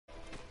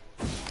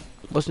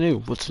What's new?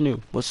 What's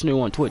new? What's new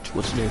on Twitch?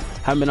 What's new?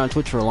 Haven't been on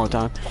Twitch for a long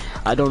time.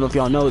 I don't know if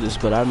y'all know this,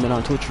 but I haven't been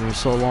on Twitch for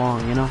so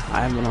long, you know?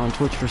 I haven't been on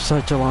Twitch for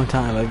such a long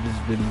time. I've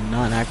just been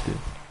non-active.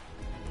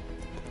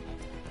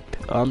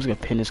 I'm just gonna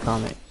pin this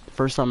comment.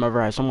 First time I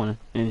ever had someone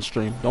in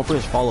stream. Don't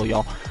forget to follow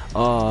y'all.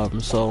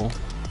 So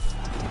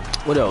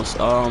what else?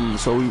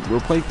 So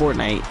we're playing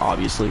Fortnite,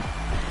 obviously.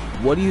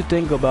 What do you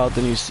think about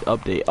the new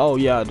update? Oh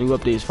yeah, new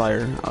update is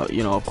fire.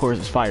 You know, of course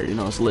it's fire. You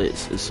know, it's lit.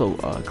 It's so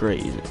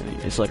great.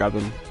 It's like I've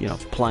been, you know,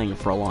 playing it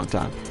for a long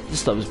time. This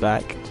stuff is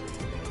back.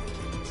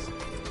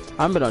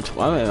 I've been on.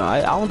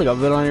 I don't think I've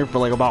been on here for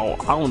like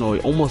about, I don't know,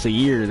 almost a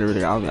year and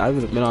everything.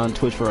 I've been on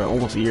Twitch for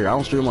almost a year. I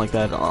don't stream like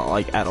that,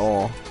 like at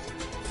all.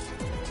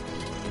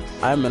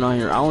 I haven't been on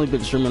here. I only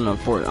been streaming on on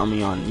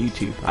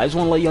YouTube. I just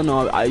want to let y'all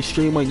know I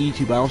stream on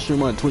YouTube. I don't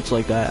stream on Twitch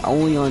like that.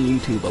 Only on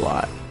YouTube a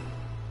lot.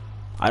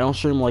 I don't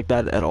stream like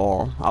that at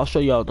all. I'll show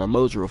y'all the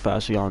modes real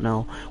fast so y'all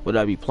know what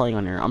I be playing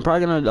on here. I'm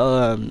probably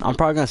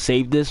gonna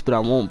save this, but I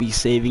won't be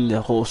saving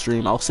the whole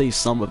stream. I'll save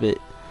some of it.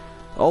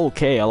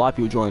 Okay, a lot of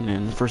people joined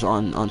in first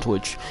on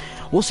Twitch.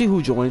 We'll see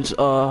who joins.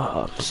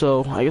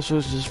 So I guess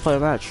we'll just play a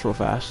match real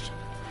fast.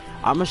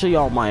 I'm gonna show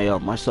y'all my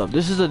my stuff.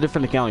 This is a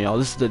different account, y'all.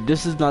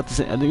 This is not the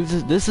same. I think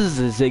this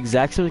is the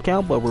exact same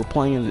account, but we're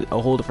playing a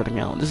whole different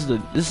account. This is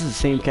the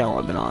same account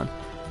I've been on.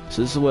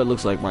 So this is what it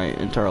looks like, my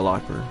entire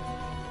locker.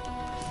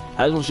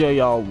 I just want to show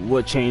y'all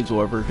what changed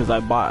over, because I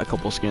bought a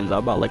couple skins.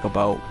 I bought like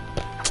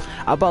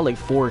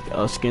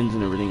 4 skins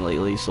and everything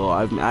lately. So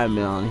I've been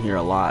on here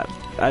a lot.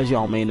 As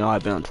y'all may know,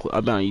 I've been on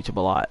YouTube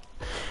a lot.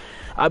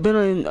 I've been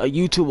on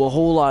YouTube a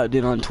whole lot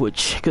than on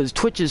Twitch, because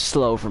Twitch is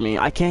slow for me.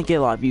 I can't get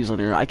a lot of views on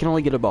here. I can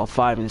only get about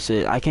 5 and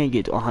sit. I can't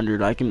get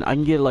 100. I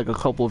can get like a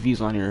couple of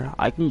views on here.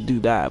 I can do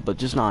that, but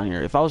just not on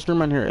here. If I was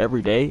streaming on here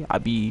every day,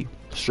 I'd be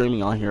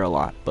streaming on here a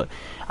lot. But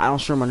I don't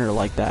stream on here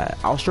like that.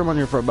 I'll stream on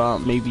here for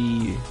about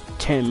maybe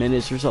 10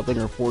 minutes or something,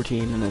 or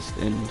 14 minutes,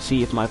 and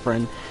see if my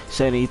friend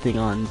said anything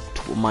on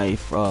my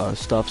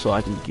stuff, so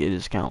I can get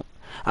his account.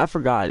 I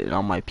forgot it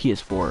on my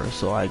PS4,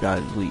 so I got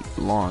delete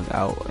long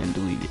out and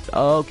delete it.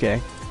 Oh,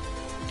 okay.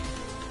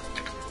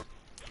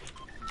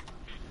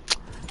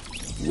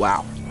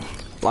 Wow,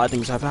 a lot of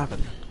things have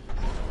happened.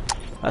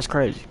 That's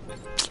crazy.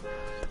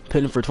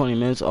 Pinning for 20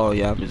 minutes. Oh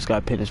yeah, I just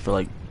got pinned for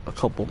like a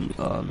couple.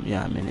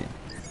 Yeah, a minute.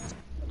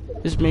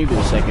 This may be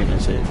the second.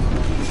 That's it.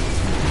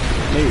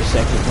 Maybe the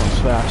second comes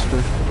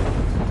faster.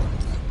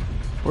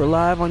 We're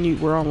live on you.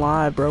 We're on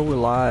live, bro. We're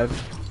live.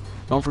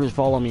 Don't forget to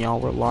follow me, y'all.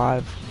 We're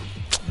live.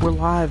 We're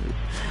live.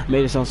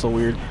 Made it sound so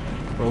weird.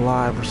 We're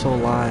live. We're so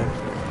live.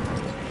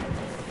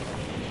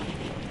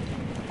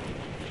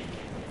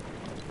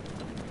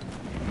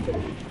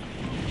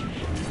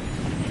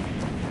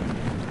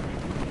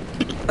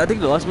 I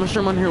think the last my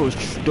stream on here was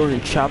during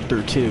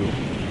chapter 2.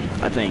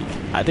 I think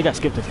I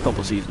skipped a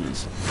couple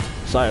seasons.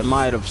 So I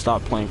might have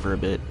stopped playing for a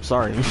bit.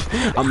 Sorry.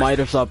 I might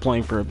have stopped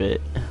playing for a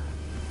bit.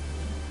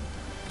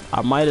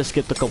 I might have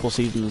skipped a couple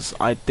seasons.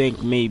 I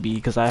think maybe,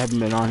 because I haven't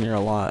been on here a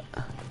lot.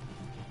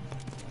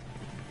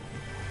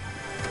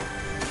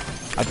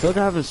 I feel like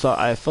I haven't stopped.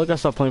 I feel like I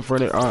stopped playing for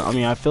it. I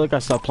mean, I feel like I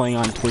stopped playing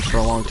on Twitch for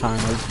a long time.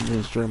 I just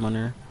didn't stream on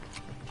there.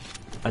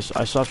 I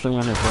stopped streaming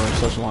on here for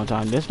such a long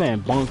time. This man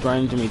bumped right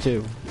into me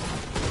too.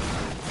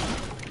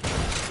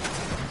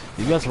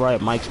 You got the right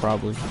mics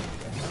probably,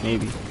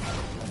 maybe.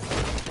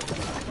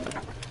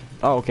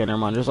 Oh, okay, never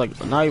mind. There's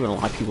like not even a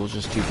lot of people,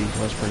 just 2 people.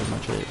 That's pretty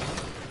much it.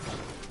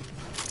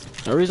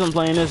 The reason I'm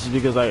playing this is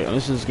because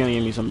this is gonna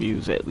give me some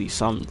views, at least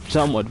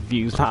somewhat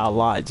views, not a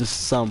lot,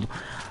 just some.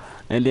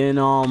 And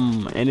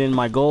then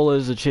my goal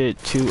is to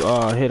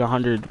hit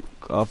 100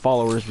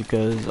 followers,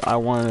 because I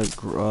want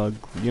to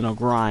you know,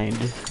 grind.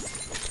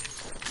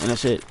 And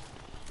that's it.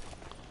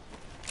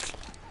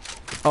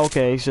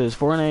 Okay, it says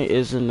Fortnite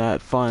isn't that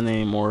fun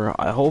anymore.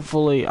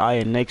 Hopefully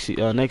next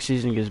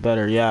season gets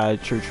better. Yeah,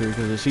 true, because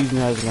the season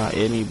hasn't got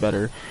any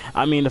better.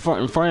 I mean, the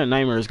Fortnite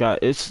Nightmares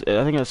got, I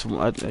think that's,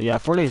 yeah,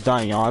 Fortnite's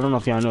dying, y'all. I don't know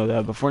if y'all know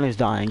that, but Fortnite's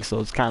dying, so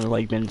it's kind of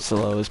like been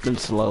slow. It's been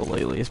slow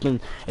lately. It's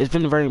been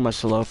very much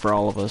slow for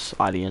all of us,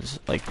 audience.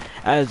 Like,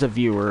 as a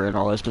viewer and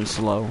all, it's been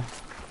slow.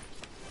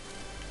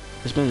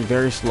 It's been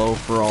very slow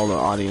for all the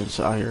audience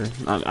out here.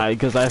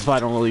 Because that's why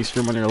I don't really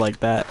stream on here like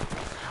that.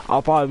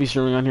 I'll probably be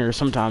streaming on here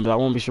sometimes, but I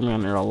won't be streaming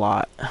on here a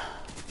lot.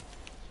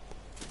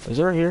 Is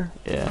it right here?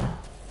 Yeah.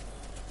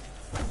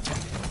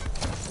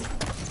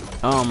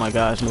 Oh my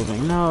god, it's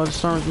moving. No, the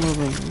storm's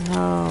moving.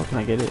 No, can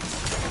I get it?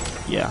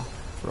 Yeah,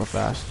 real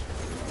fast.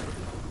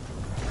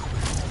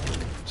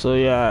 So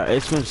yeah,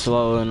 it's been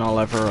slow and all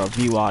that for a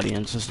view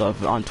audience and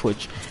stuff on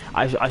Twitch.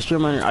 I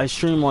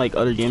stream like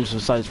other games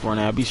besides Fortnite.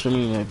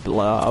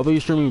 I'll be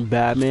streaming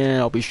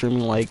Batman. I'll be streaming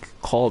like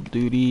Call of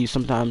Duty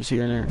sometimes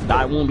here and there.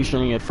 I won't be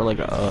streaming it for like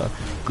a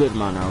good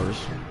amount of hours.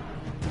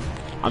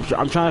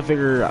 I'm trying to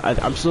figure.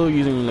 I'm still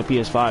using the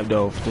PS5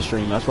 though to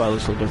stream. That's why it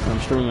looks so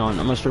different. I'm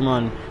gonna stream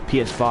on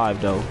PS5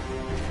 though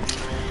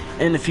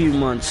in a few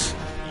months,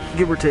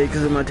 give or take,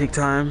 because it might take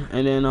time.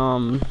 And then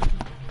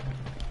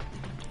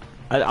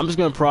I'm just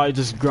gonna probably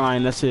just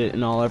grind. That's it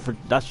and all effort.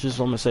 That's just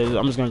what I'm gonna say.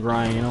 I'm just gonna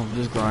grind. You know,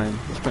 just grind.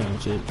 That's pretty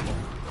much it.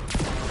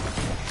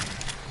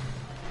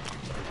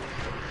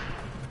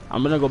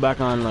 I'm gonna go back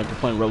on like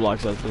playing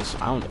Roblox like this.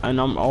 And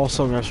I'm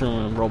also gonna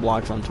stream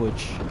Roblox on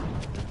Twitch,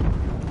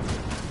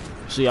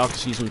 so y'all can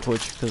see some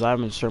Twitch because I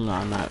haven't streamed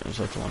on that in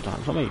such a long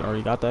time. Somebody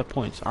already got that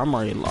points. I'm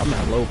at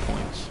low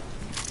points.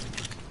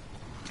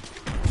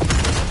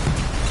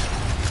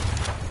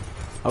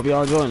 Hope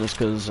y'all enjoying this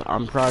because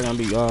I'm probably gonna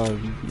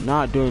be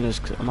not doing this.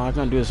 I'm not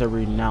gonna do this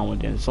every now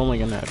and then. It's only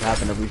gonna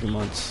happen every few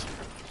months.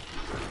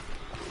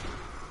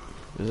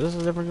 Is this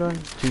a different gun?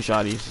 Two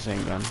shotties, the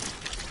same gun.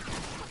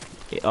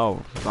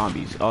 Oh,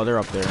 zombies. Oh, they're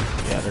up there.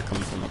 Yeah, they're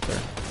coming from up there.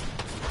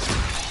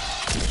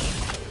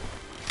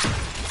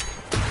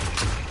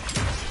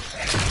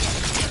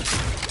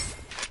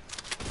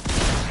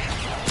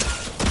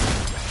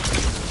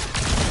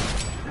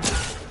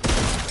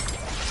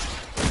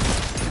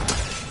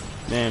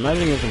 Man,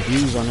 imagine getting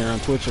views on here on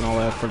Twitch and all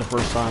that for the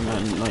first time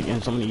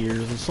in so many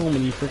years. In so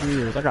many freaking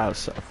years. I got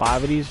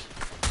 5 of these.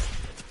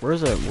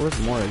 Where's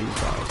more of these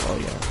guys? Oh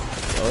yeah.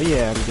 Oh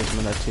yeah, I'm getting some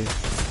of that too.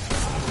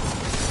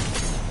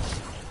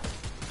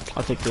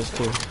 I'll take this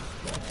too.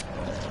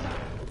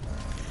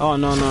 Oh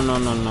no.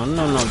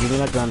 Give me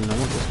that gun. I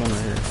want this gun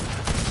right here.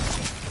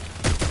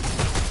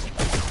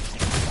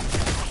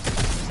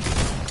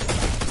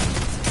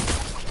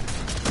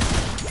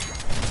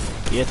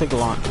 Yeah, take a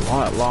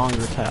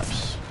longer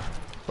taps.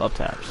 Love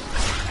taps.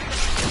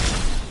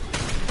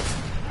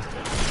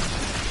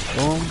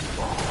 Boom.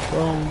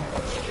 Boom.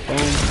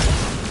 Boom.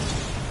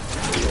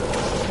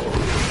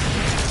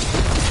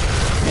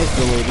 It's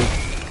deleted.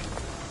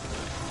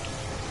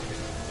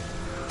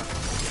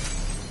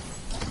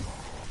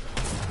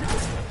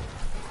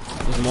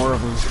 There's more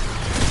of them.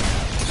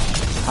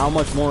 How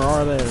much more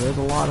are there? There's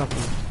a lot of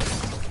them.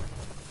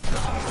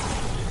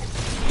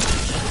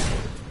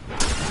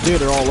 Dude,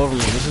 they're all over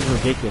me. This is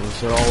ridiculous.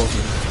 They're all over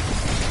me.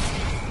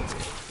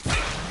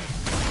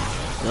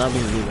 They're not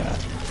gonna do that.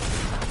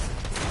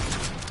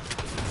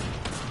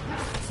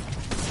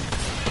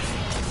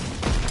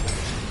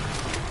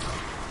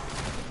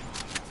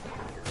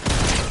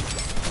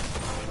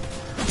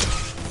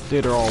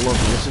 Dude, they're all over me.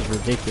 This is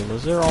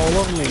ridiculous. They're all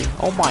over me.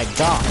 Oh my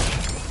gosh.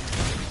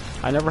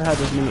 I never had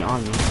this many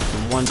on me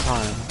in one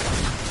time.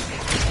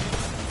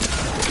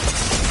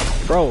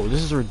 Bro,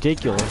 this is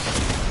ridiculous.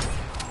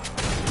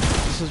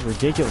 This is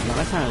ridiculous, man.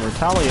 I can't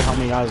retaliate how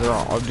many guys there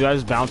are. Dude, I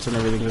just bounce and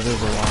everything because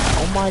there's a lot.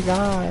 Oh my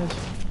gosh.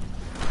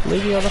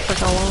 Leave me the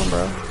frick alone,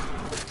 bro.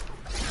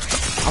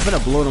 I'm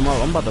gonna blow them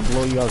up. I'm about to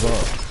blow you guys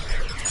up.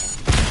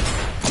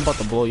 I'm about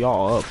to blow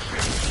y'all up.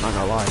 Not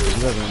gonna lie,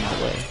 you guys are in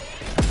my way.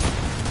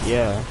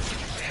 Yeah.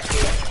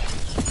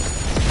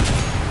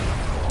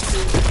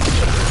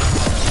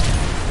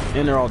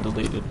 And they're all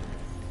deleted.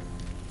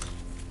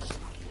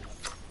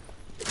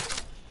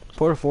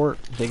 Porta fort.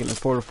 Taking the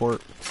porta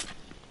fort.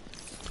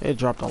 It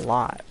dropped a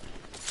lot.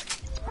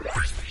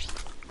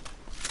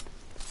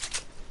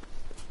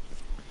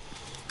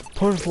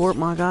 Porta fort,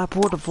 my guy.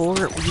 Porta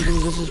fort. What do you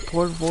think this is?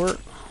 Porta fort.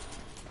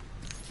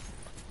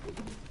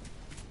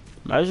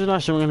 Imagine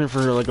not showing here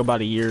for like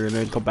about a year and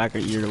then come back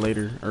a year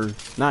later, or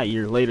not a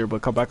year later,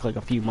 but come back like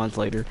a few months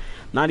later.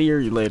 Not a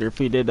year later. If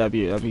we did, that'd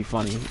be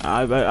funny.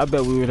 I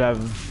bet we would have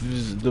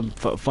the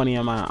funny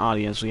amount of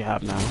audience we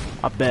have now.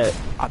 I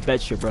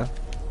bet you, bro.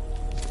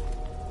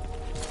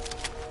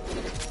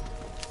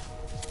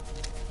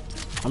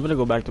 I'm gonna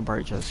go back to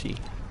Bright Jesse.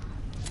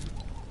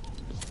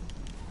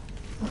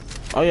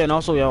 Oh yeah, and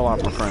also we have a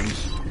lot more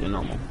friends than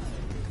normal.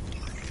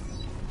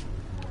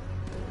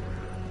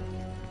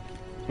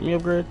 Can we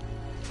upgrade?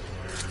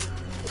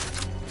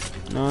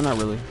 No, not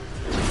really.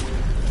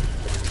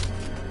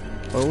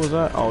 What was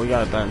that? Oh, we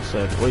got that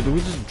instead. Wait, did we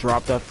just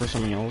drop that for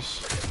something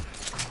else?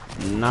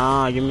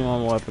 Nah, give me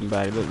one weapon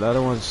back. The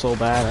other one's so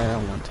bad, I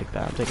don't want to take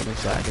that. I'm taking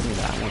this back. Give me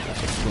that. I want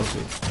this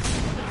explosive.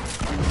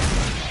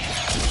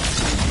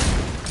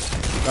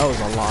 That was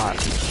a lot.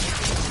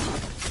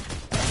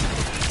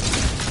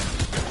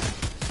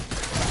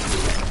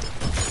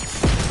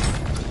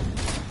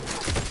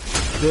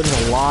 There's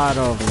a lot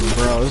of them,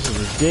 bro. This is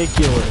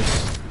ridiculous.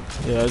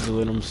 Yeah, I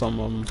deleted them. Some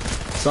of them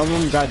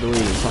got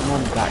deleted. Some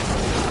of them got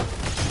deleted.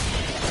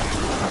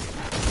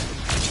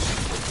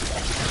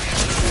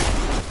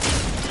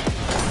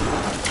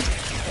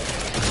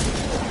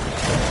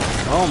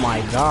 Oh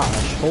my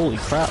gosh! Holy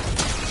crap!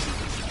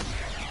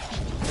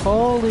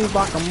 Holy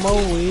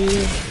guacamole!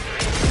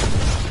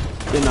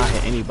 Did not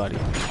hit anybody.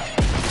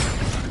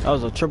 That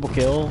was a triple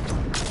kill.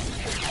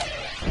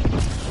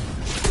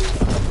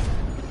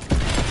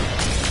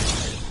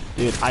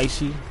 Dude,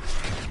 icy.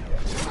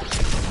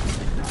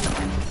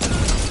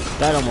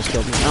 That almost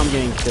killed me. Now I'm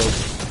getting killed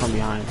from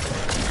behind.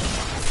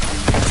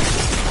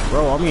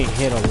 Bro, I'm getting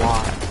hit a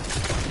lot.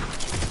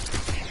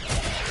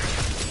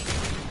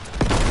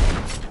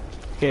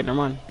 Okay, never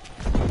mind.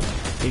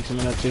 Take some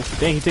of that too.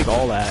 Dang, he took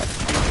all that.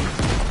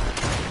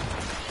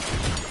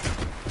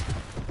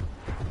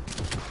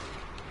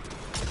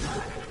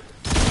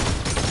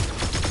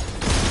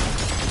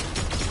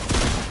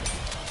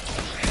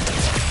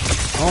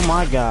 Oh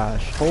my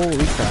gosh,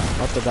 holy crap,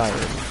 about to die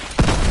already.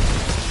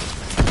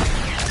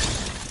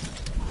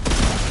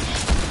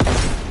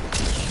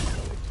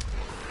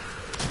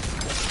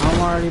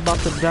 already about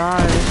to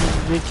die. This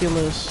is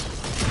ridiculous.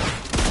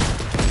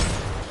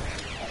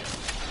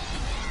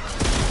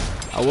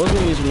 I was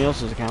gonna use somebody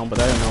else's account, but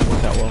I didn't know it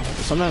worked that well.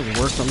 Sometimes it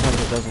works,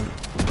 sometimes it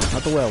doesn't.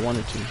 Not the way I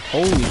wanted to.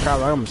 Holy crap,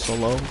 I'm so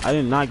low. I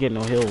did not get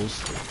no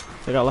heals.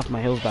 I think I left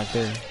my heals back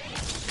there.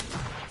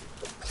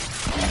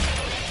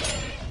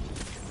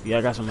 Yeah,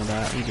 I got some of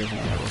that. I'm getting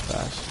that real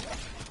fast.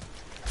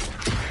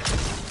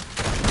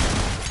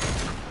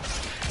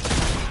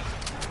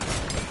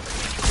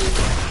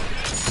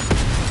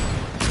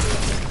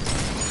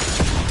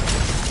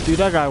 Dude,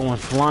 that guy went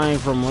flying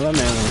from... That man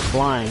went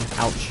flying.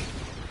 Ouch.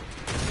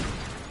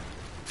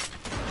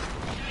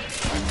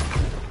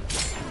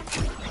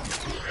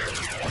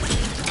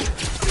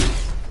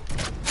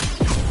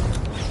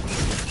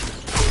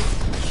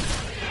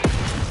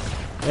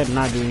 I did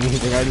not do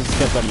anything. I just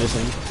kept on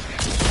missing.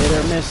 Hit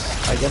or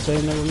miss. I guess I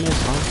never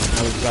miss, huh?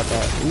 I just got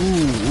that.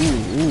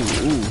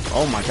 Ooh.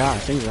 Oh my god,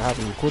 things are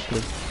happening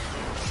quickly.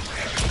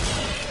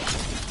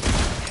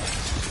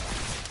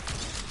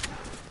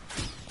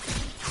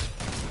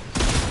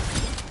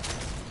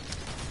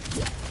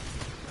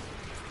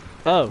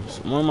 Oh,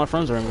 one of my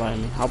friends are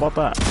inviting me. How about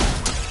that?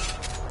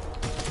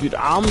 Dude,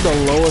 I'm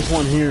the lowest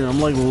one here. I'm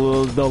like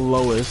the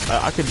lowest.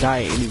 I could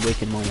die at any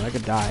waking moment. I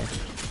could die.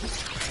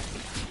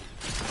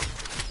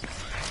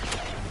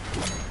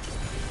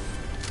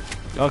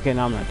 Okay,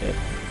 now I'm not dead.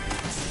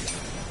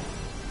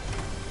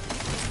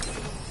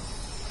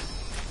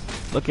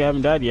 Lucky I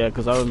haven't died yet,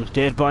 because I was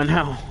dead by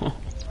now.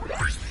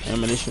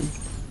 Ammunition.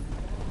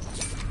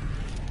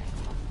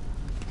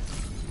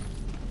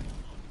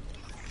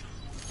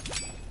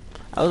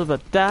 I was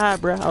about to die,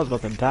 bro. I was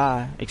about to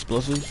die.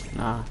 Explosives?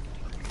 Nah.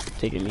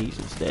 Taking these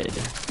instead.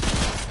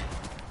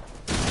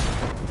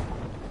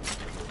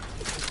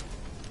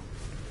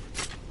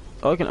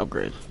 Oh, I can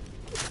upgrade.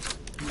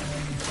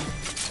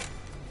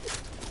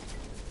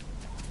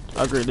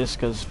 Upgrade this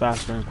because it's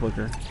faster and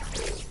quicker.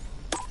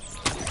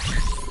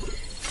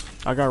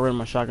 I got rid of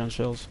my shotgun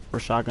shells. Or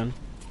shotgun.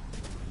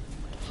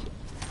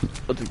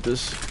 I'll take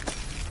this.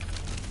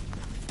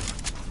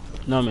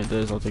 No, I meant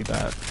this. I'll take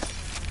that.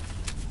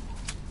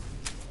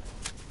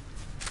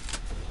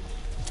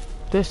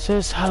 This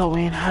is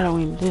Halloween.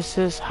 This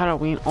is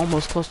Halloween.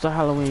 Almost close to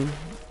Halloween.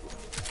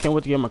 Can't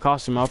wait to get my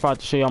costume. I'll probably have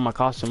to show y'all my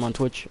costume on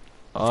Twitch.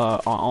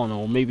 I don't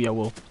know. Maybe I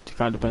will. It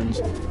kind of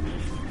depends.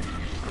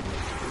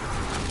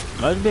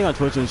 Imagine being on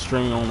Twitch and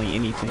streaming only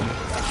anything. I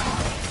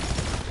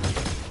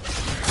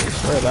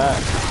swear that.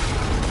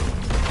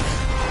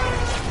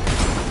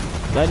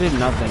 That did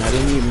nothing. I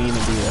didn't even mean to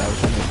do that. I was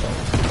trying to make that.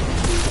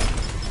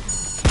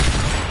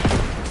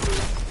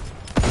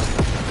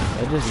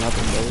 That did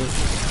nothing, baby.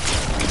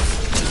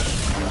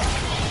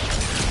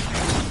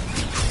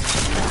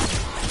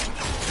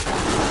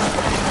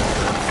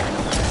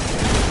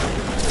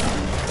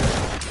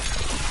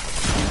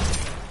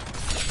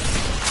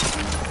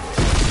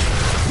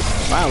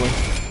 Finally,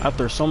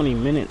 after so many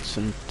minutes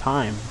and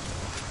time.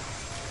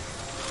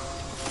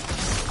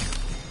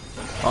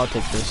 I'll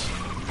take this.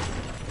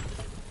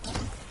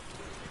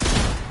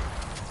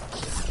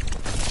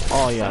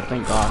 Oh yeah,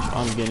 thank gosh,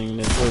 I'm getting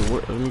this.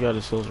 Wait, let me get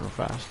this heals real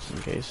fast, just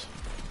in case.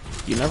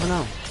 You never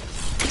know.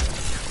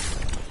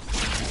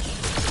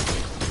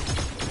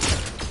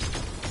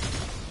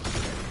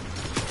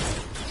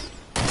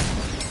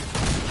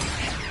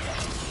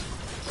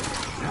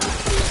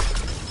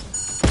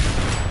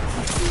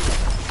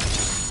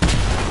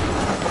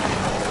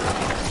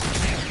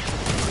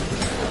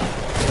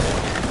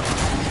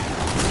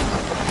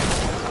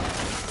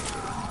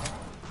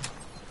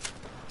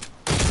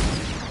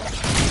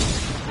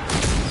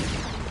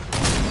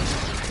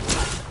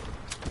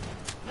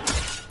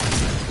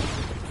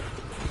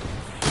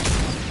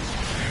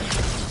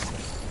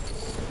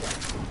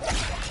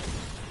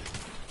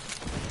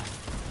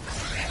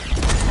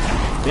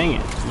 Dang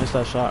it, missed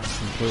that shot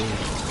completely.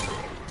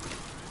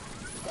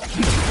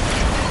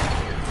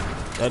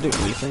 Did I do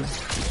anything?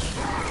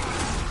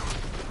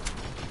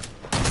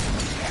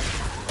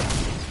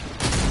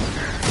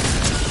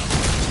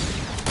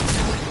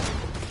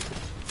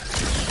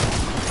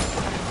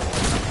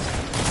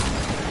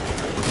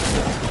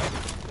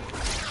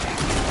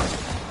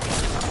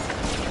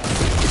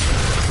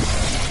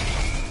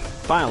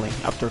 Finally,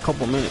 after a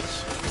couple minutes.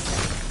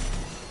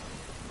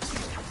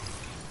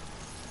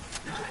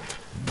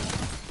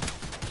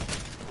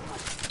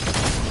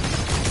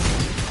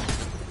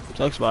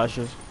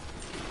 Xpghost.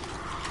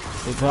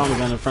 They Tommy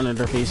gun in front of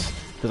their face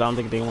because I don't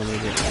think they want to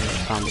get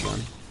Tommy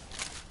gun.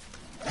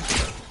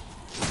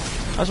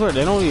 I swear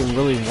they don't even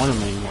really want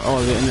him anymore. Oh,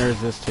 and there's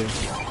this too.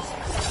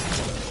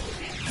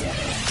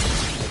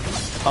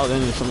 Oh, then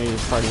there's somebody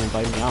who's trying to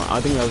invite me.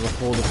 I think that was a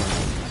whole different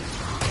one.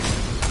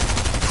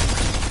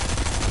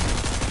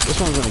 This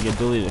one's gonna get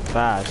deleted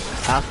fast.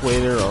 Halfway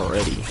there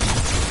already.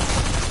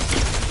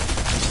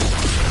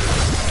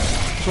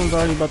 This one's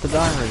already about to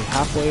die already.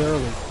 Halfway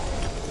early.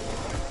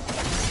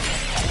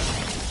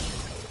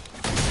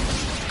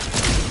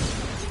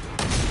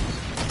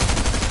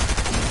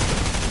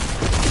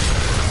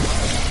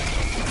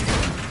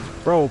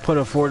 Bro, we'll put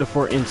a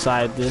 4-4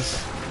 inside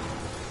this.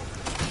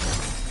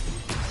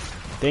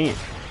 Dang it.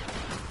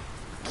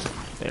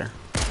 There.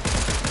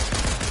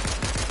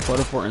 Put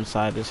a fort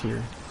inside this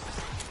here.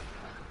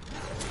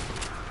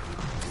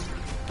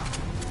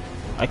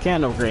 I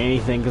can't upgrade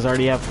anything because I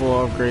already have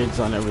full upgrades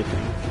on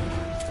everything.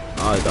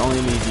 I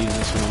only need to use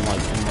this when I'm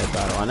like in mid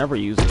battle. I never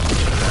use it.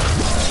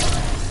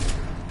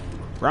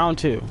 Round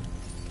 2.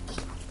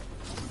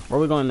 Where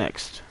are we going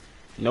next?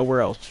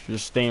 Nowhere else.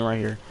 Just staying right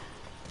here.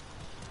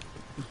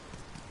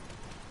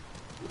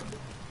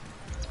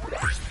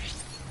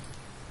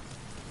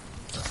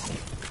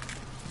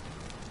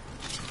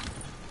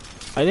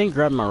 I didn't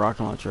grab my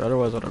rocket launcher,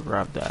 otherwise I'd have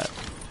grabbed that.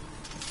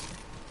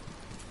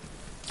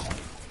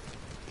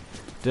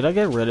 Did I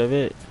get rid of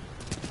it?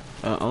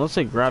 Unless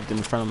they grabbed it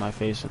in front of my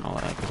face and all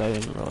that, because I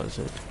didn't realize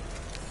it.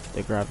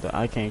 They grabbed that.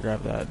 I can't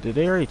grab that. Did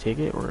they already take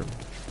it, or?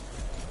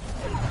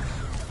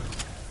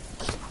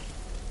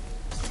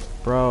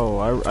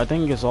 Bro, I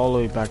think it's all the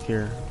way back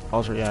here.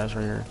 Also, yeah, it's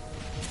right here.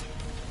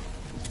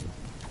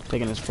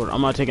 Taking this forward.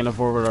 I'm not taking it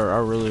forward. I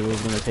really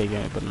was gonna take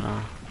it, but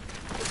no.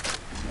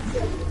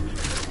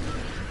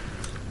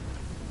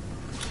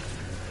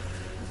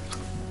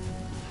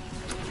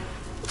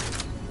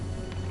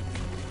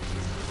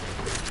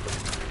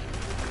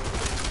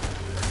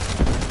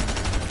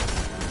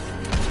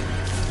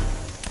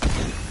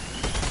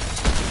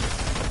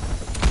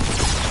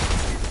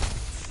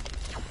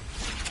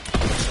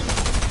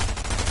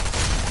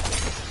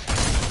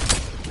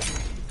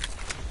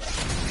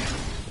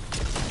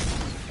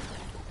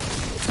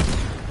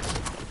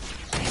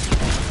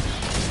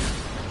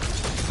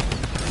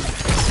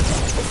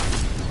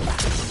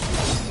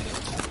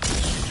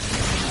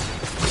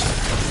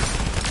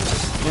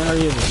 Man, I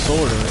already have a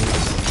sword already.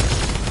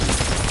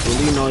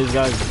 Deleting all these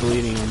guys,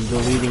 deleting them.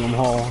 Deleting them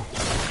all.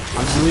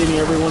 I'm deleting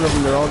every one of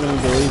them. They're all gonna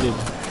be deleted.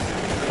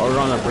 Oh, we're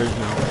on that bridge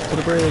now. To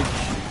the bridge.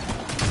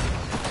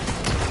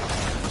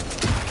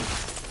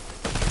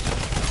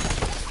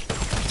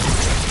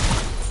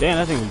 Damn,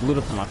 that thing blew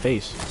up in my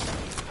face.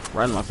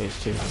 Right in my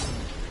face, too.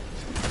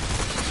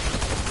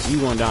 You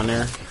going down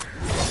there.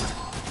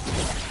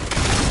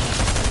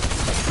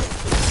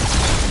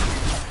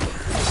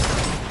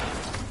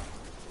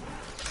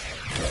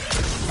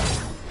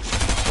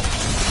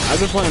 I've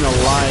been playing a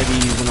lot of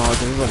these and all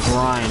this. It's a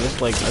grind. It's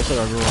like a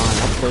grind.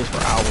 I can play this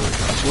for hours.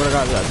 I swear to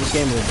God, this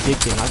game is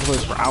addicting. I can play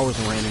this for hours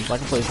in randoms. I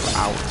can play this for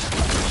hours.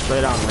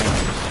 Straight out in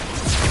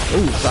randoms.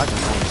 Ooh, shotgun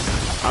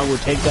nice. I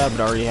would take that, but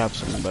I already have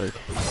something better.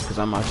 Because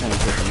I'm not trying to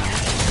pick him now.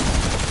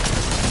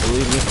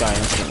 Believe this guy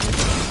instantly.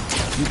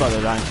 He's about to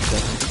die in 2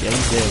 seconds. Yeah,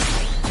 he did.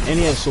 And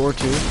he has a sword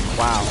too.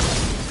 Wow.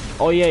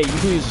 Oh yeah, you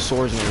can use the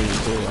swords and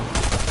everything too.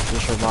 To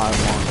survive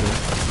longer.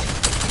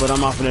 But I'm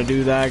not gonna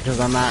do that because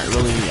I'm not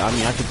really. I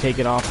mean, I could take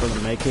it off for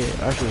the make it.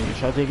 Actually,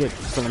 should I take it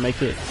for the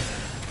make it?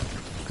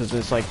 Because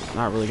it's like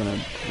not really gonna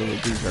really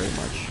do very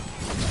much.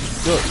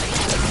 Look,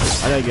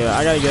 I gotta get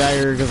out of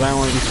here because I don't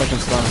want to be fucking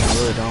stunned. I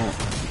really don't.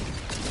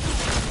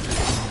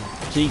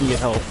 So you can get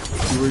health.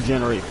 You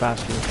regenerate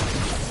faster.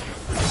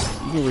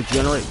 You can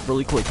regenerate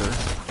really quicker.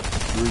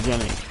 You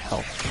regenerate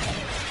health.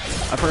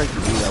 I forgot you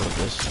can do that with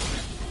this.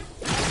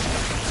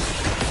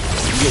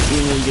 You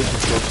get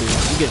some shield too.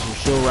 You get some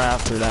shield right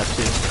after that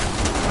too.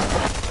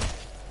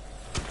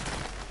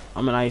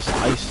 I'm an ice.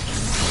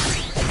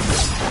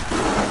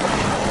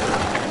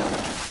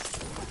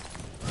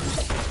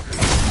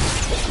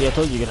 Yeah, I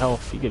told you get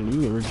health. You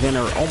can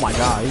regenerate. Oh my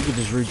god, you can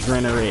just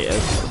regenerate.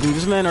 Dude,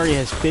 this man already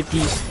has 50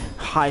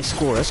 high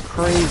score. That's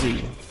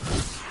crazy.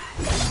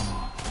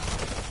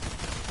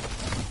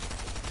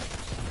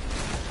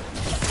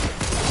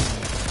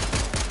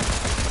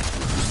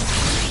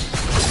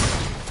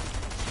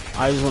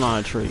 I just went on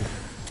a tree.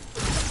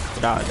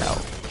 Without a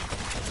doubt.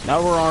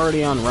 Now we're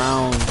already on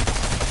round.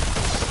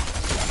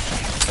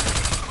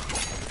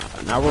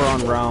 Now we're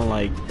on round,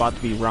 like, about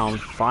to be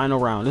final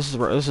round. This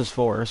is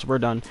 4, so we're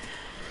done.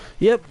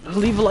 Yep,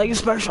 leave a like and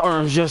special.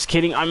 I'm just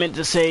kidding. I meant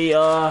to say,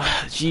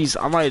 jeez,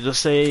 I might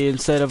just say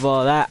instead of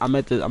that, I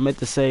meant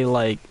to say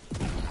like,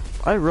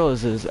 I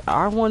realize this.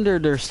 I wonder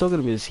they're still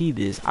gonna be able to see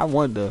this. I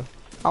wonder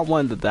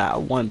that.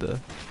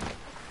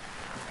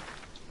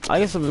 I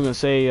guess I'm gonna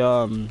say,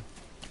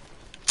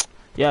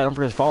 yeah, don't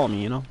forget to follow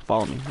me. You know,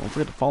 follow me. Don't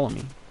forget to follow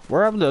me.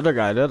 Where happened to the other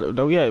guy?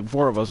 We had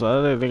 4 of us. So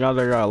I think the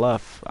other guy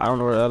left. I don't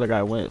know where the other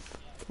guy went.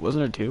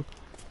 Wasn't there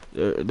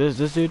 2?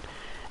 This dude.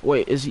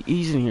 Wait,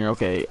 he's in here?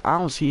 Okay, I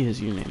don't see his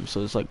username,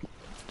 so it's like,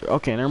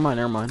 okay, never mind.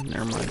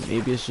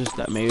 Maybe it's just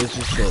that. Maybe it's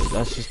just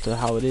that's just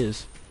how it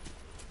is.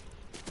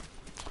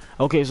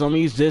 Okay, so I'm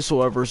gonna use this,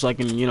 however, so I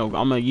can, you know,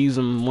 I'm gonna use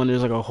them when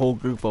there's like a whole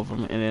group of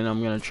them, and then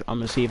I'm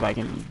gonna see if I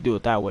can do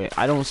it that way.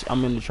 I'm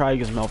gonna try to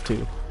get some health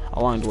too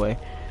along the way.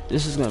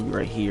 This is gonna be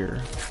right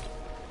here.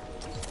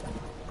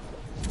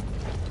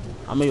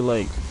 I may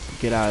like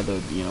get out of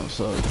the, you know,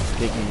 so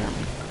they can hear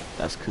me.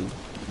 That's cool.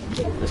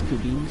 That's cool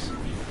beans.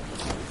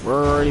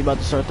 We're already about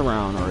to start the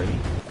round already.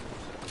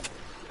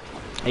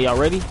 Hey, y'all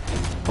ready?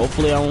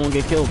 Hopefully I won't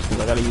get killed because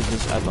I gotta use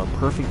this at the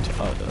perfect.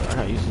 I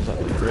gotta use this at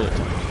the great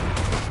time.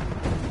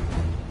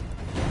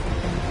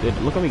 Dude,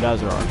 look how many guys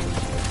there are.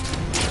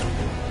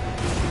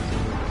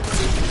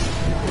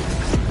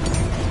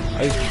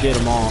 I just did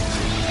them all.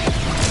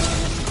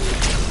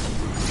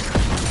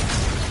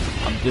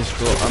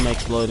 I'm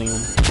exploding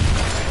them.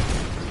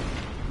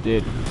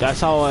 Dude, that's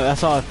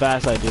how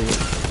fast I did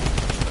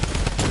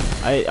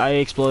it. I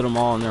explode them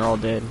all and they're all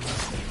dead.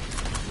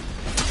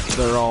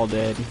 They're all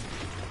dead.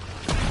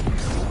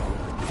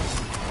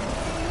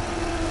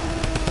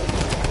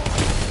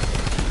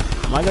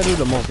 Am I gonna do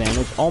the most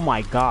damage? Oh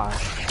my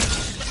gosh.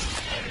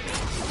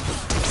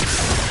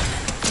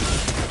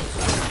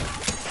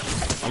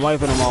 I'm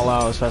wiping them all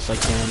out as fast as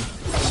I can.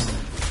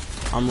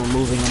 I'm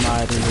removing him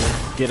out of here.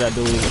 Get that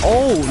dude.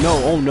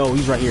 Oh no,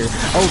 he's right here.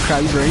 Oh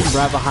crap, he's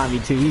right behind me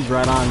too. He's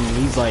right on me.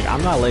 He's like,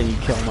 I'm not letting you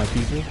kill my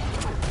people.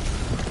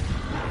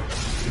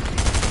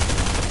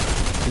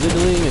 Is it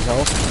deleting his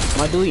health?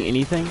 Am I deleting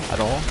anything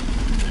at all?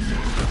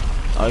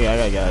 Oh yeah,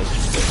 I got guys.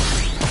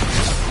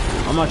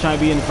 I'm not trying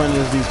to be in front of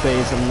this dude's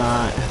face, I'm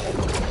not.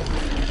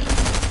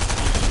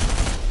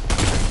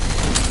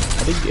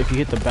 I think if you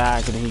hit the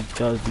back, then he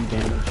does do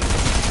damage.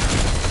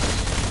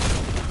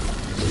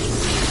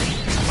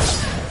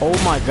 Oh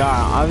my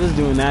god, I'm just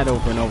doing that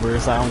over and over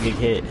so I don't get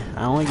hit.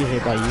 I don't want to get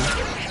hit by you.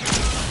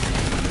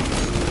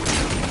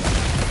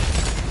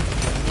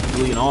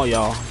 Deleting all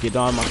y'all. Get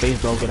down on my face,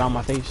 bro. Get on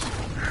my face.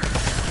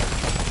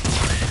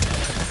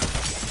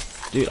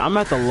 Dude, I'm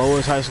at the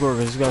lowest high score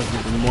because this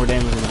guy's doing more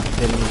damage than I'm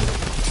hitting me.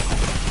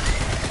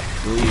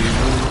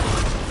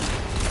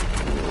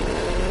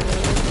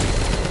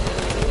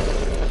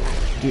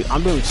 Dude,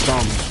 I'm doing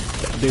some.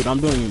 Dude, I'm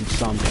doing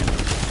some damage.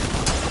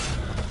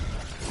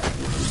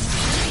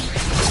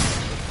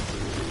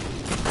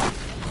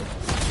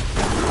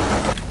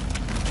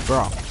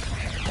 Bro.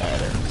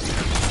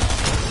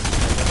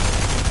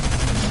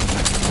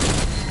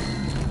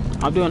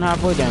 I'm doing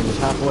halfway damage,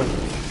 halfway.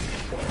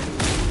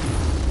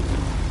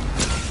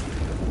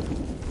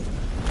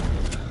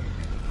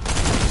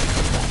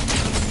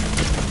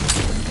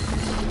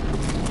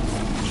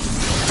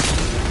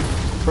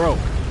 Bro.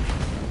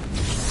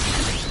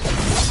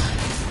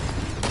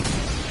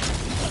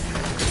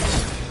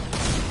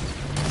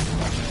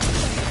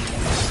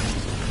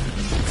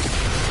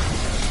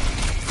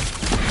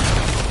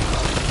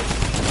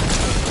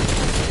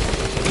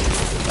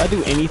 Did I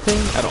do anything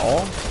at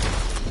all?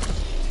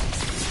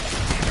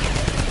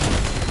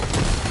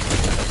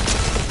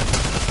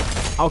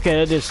 Okay,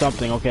 that did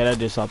something. Okay, that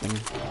did something.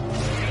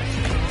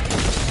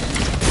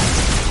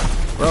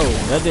 Bro,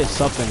 that did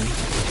something.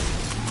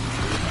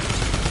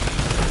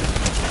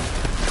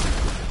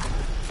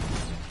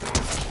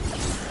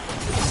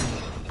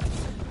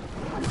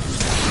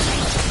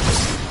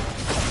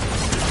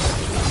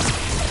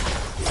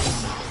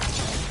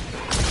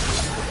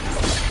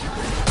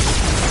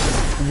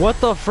 What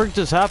the frick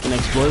just happened?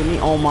 Exploded me?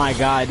 Oh my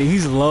god, dude,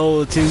 he's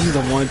low too. He's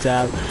a one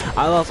tap.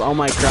 I lost all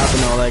my crap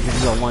and all that because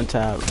he's a one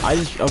tap.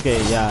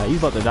 Okay, yeah, he's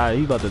about to die.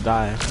 He's about to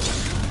die.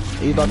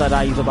 He's about to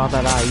die. He's about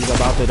to die. He's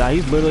about to die.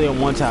 He's literally a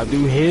one tap,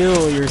 dude.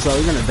 Heal yourself.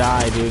 You're gonna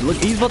die, dude. Look,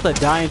 he's about to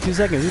die in 2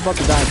 seconds. He's about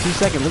to die in 2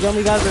 seconds. Look how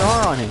many guys there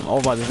are on him. Oh,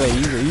 about to say,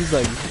 he's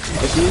like,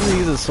 if you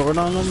use a sword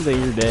on him, then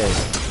you're dead.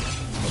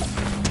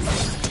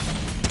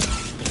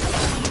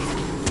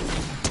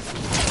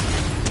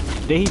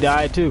 Did he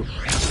die too?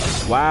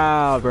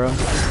 Wow, bro.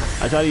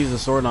 I tried to use a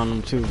sword on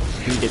him too.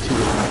 Didn't get too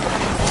good.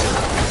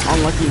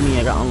 Unlucky me,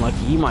 I got unlucky.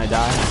 He might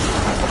die.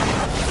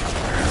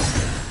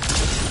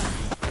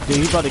 Dude,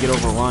 he's about to get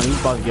overrun. He's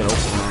about to get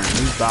overrun.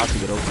 He's about to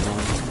get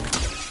overrun.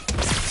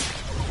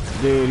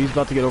 Dude, he's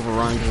about to get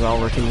overrun because all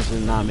of our teammates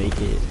did not make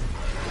it.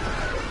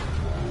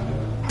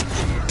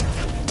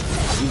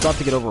 He's about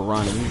to get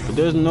overrun.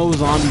 There's no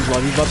zombies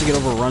left. He's about to get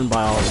overrun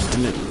by all of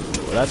them.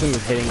 That thing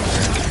was hitting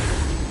him.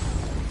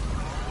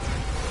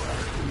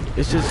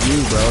 It's just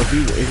you, bro.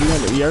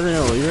 You're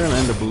gonna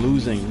end up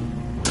losing.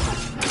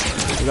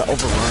 You got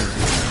overrun.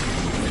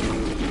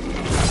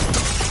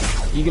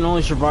 You can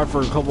only survive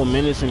for a couple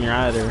minutes and you're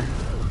out of there.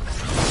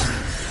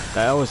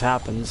 That always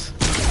happens.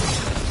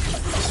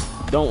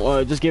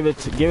 Don't just give it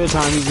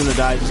time. He's gonna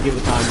die. Just give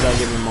it time. You gotta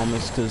give him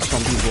moments because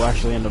some people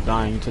actually end up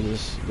dying to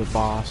the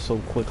boss so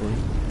quickly.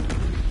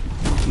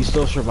 He's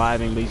still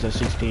surviving, but he's at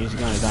 16. He's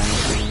gonna die in a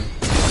second.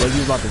 Like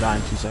he's about to die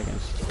in 2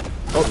 seconds.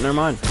 Oh, never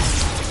mind.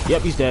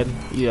 Yep, he's dead.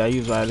 Yeah, he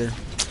was either.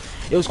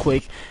 It was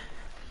quick.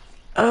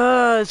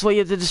 That's why you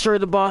have to destroy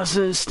the boss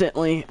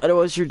instantly.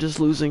 Otherwise, you're just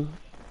losing.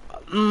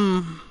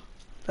 That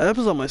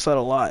happens on my side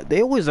a lot.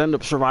 They always end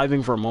up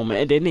surviving for a moment,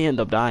 and then they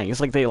end up dying. It's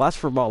like they last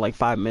for about like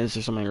 5 minutes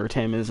or something, or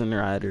 10 minutes in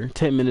their either.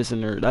 10 minutes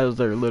in their. That was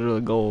their literal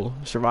goal,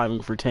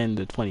 surviving for 10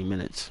 to 20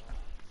 minutes.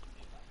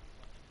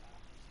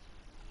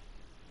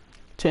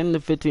 10 to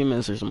 15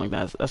 minutes or something like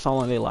that. That's how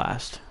long they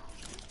last.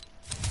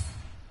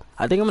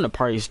 I think I'm in a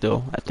party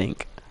still. I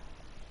think.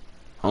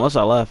 Unless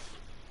I left.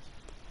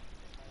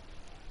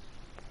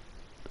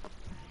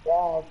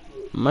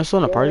 Am I still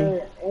in a party?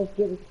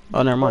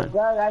 Oh, never mind. Yo.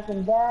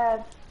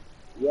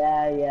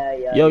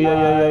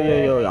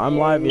 I'm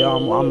live,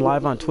 yo. I'm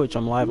live on Twitch.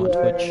 I'm live on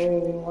Twitch.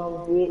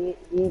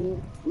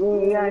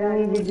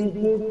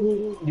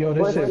 Yo,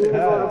 this shit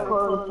bad.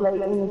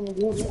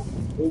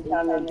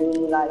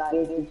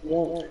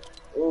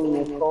 in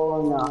the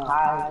skull and the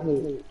high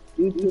hit.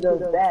 Due to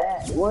the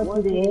back, one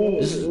to the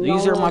head.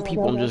 These are my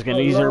people. I'm just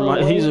kidding. These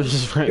are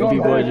just random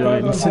people I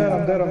joined. I'm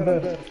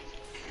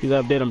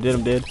dead. I'm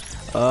dead.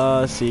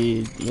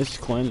 See, Miss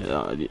Quinn.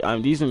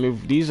 These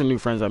are new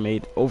friends I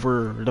made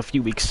over the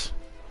few weeks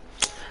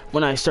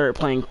when I started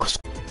playing.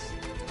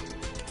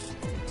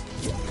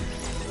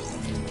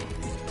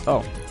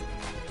 Oh,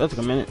 that took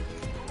a minute.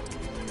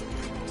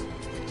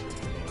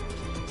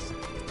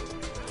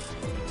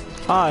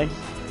 Hi.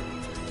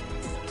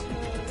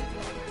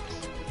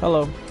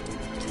 Hello.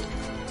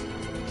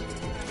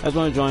 I just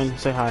want to join,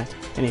 say hi.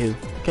 Anywho,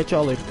 catch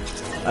y'all later.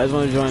 I just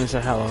want to join and say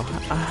hello.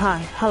 Hi,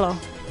 hello.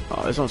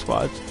 Oh, it's on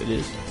squads. It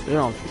is.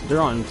 They're on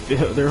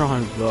something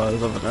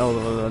else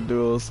on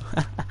duels.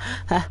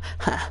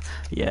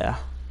 Yeah,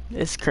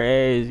 it's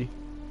crazy.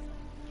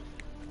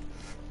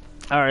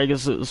 All right, I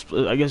guess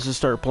just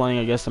start playing.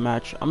 I guess the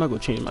match. I'm gonna go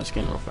change my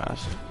skin real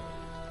fast.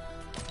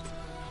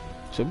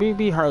 So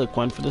be Harley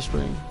Quinn for the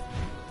spring.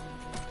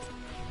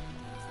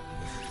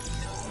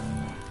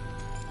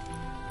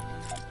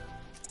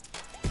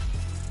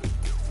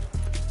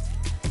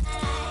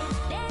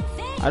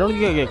 I don't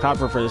think I get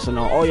copper for this and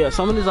all. Oh yeah,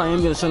 some of this I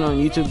am gonna send on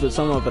YouTube, but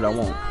some of it I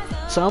won't.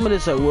 Some of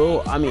this I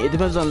will. I mean, it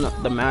depends on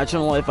the match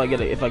and all. If I get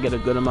a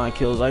good amount of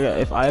kills,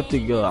 if I have to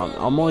go,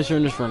 I'm only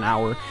streaming this for an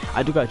hour.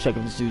 I do gotta check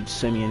if this dude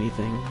sent me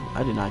anything.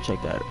 I did not check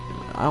that.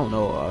 I don't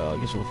know. I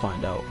guess we'll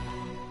find out.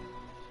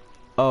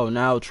 Oh,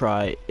 now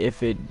try.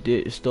 If it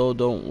still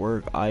don't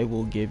work, I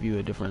will give you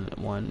a different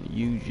one.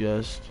 You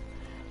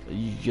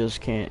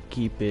just can't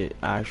keep it.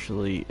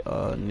 Actually,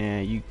 nah,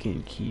 you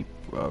can keep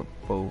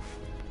both.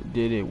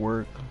 Did it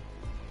work?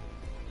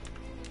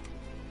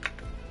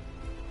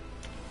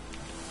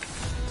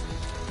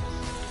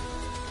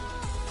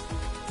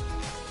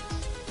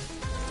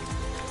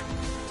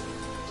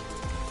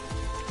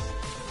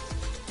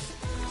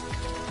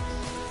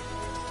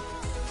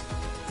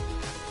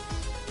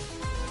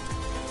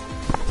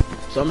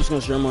 So I'm just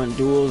gonna stream on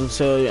duels and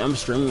say I'm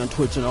streaming on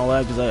Twitch and all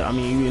that because I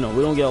mean, you know,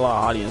 we don't get a lot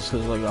of audience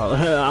because like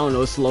I don't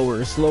know, it's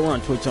slower on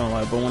Twitch and all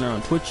that, but when they're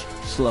on Twitch,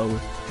 slower.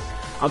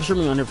 I'm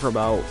streaming on here for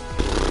about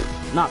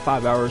not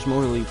 5 hours,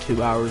 mostly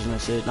 2 hours, and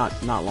that's it.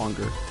 Not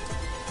longer.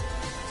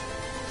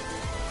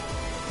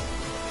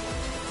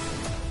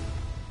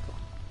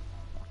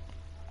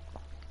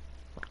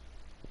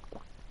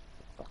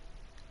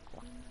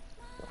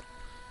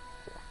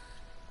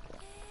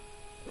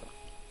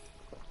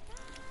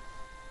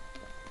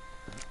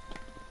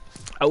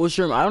 I would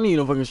stream. I don't even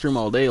know if I can stream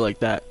all day like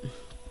that.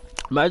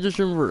 Imagine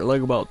streaming for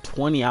like about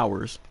 20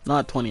 hours,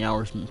 not 20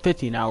 hours,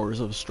 15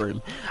 hours of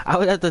stream. I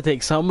would have to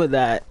take some of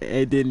that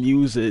and then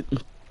use it.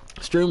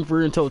 Stream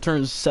for until it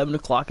turns 7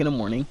 o'clock in the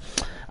morning.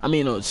 I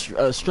mean,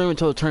 stream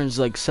until it turns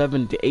like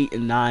 7 to 8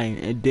 and 9,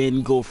 and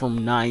then go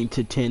from 9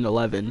 to 10,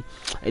 11,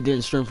 and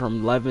then stream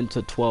from 11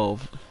 to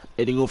 12,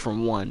 and then go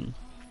from 1.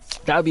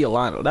 That'd be a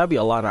lot. That'd be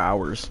a lot of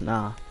hours.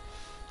 Nah,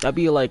 that'd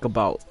be like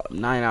about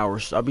 9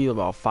 hours. That'd be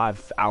about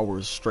 5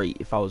 hours straight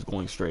if I was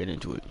going straight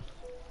into it.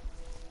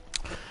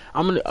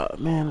 I'm gonna,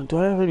 man, do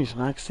I have any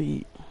snacks to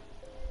eat?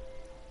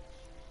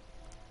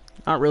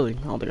 Not really.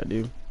 I don't think I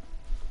do.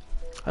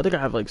 I think I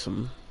have like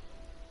some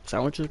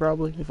sandwiches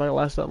probably, if I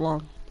last that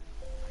long.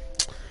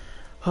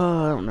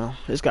 I don't know.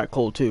 It's got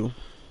cold too.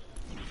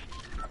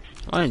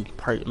 Am I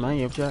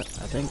in chat?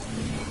 I think.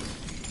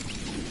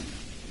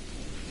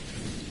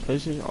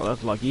 Oh,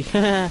 that's lucky.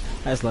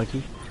 That's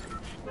lucky.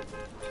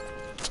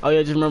 Oh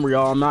yeah, just remember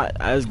y'all, I'm not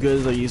as good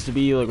as I used to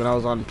be. Like when I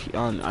was I'm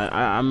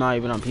not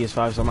even on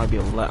PS5, so I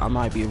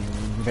might be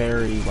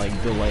very like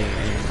delayed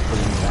and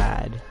pretty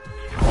bad.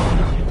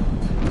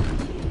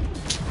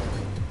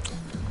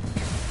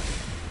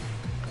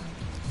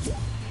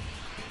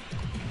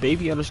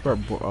 Baby underscore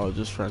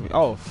just friendly.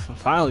 Oh,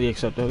 finally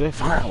accepted it.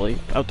 Finally,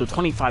 after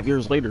 25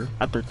 years later,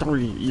 after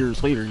 3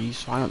 years later,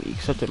 he's finally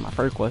accepted my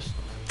friend request.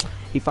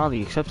 He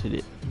finally accepted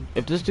it.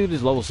 If this dude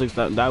is level 6,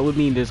 that would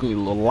mean there's gonna be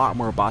a lot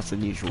more bots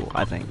than usual.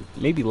 I think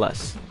maybe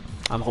less.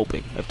 I'm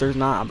hoping. If there's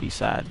not, I'll be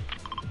sad.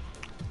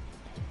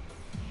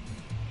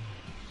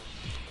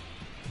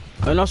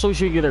 And also, we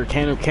should get our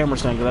camera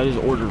stand because I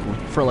just ordered one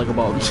for like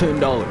about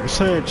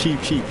 $10. cheap.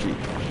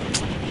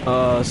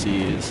 Let's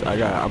see,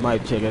 I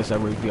might check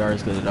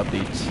SRPRs because it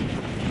updates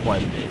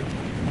quite a bit.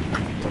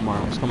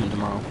 Tomorrow, it's coming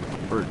tomorrow.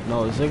 Or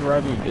no, it's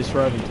arriving. It's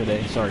arriving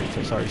today. Sorry.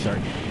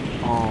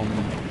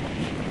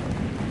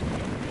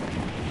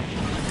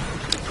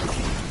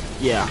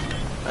 Yeah,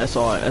 that's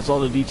all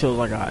the details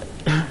I got.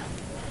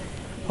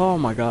 Oh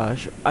my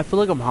gosh, I feel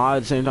like I'm hot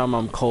at the same time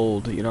I'm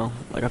cold. You know,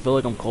 like I feel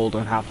like I'm cold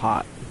and half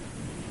hot.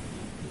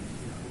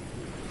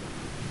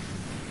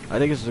 I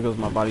think it's because of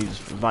my body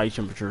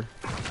temperature.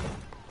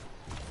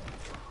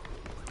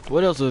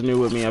 What else is new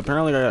with me?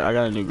 Apparently I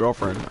got a new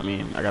girlfriend. I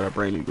mean, I got a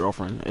brand new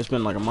girlfriend. It's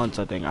been like a month,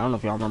 I think. I don't know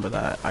if y'all remember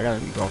that. I got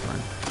a new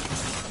girlfriend.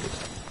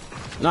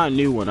 Not a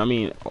new one. I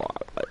mean,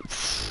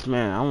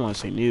 man, I don't want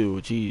to say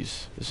new.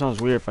 Jeez, it sounds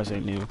weird if I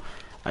say new.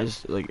 I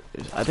just like.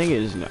 I think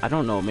it is new. I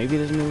don't know. Maybe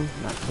it is new.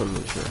 Not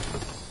totally sure.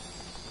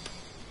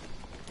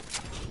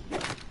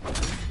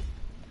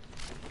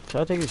 Should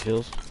I take these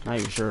heals? Not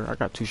even sure. I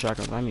got 2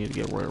 shotguns. I need to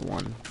get rid of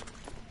 1.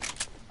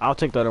 I'll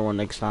take the other one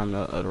next time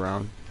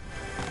around.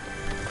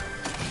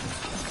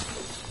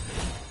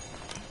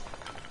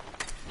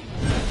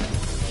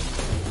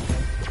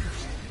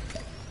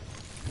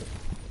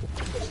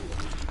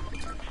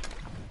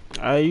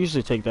 I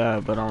usually take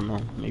that, but I don't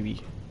know.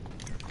 Maybe.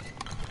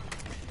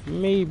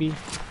 Maybe.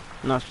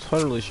 I'm not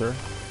totally sure.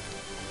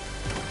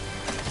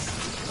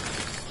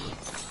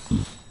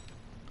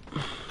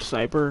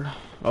 Sniper.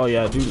 Oh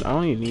yeah, dude. I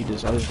don't even need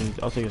this.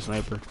 I'll take a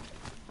sniper.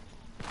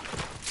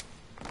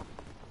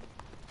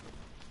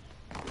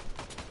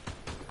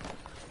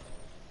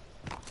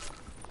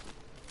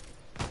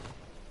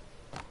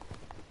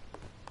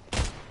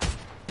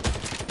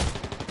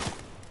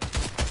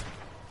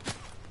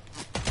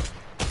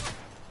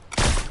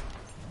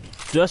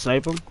 Did I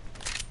snipe him?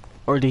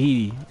 Or did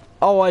he?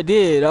 Oh, I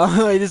did.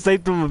 I just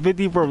sniped him from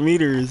 54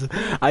 meters.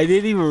 I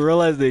didn't even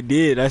realize they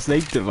did. I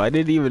sniped him. I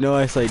didn't even know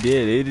I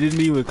did. It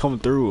didn't even come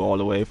through all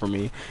the way for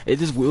me. It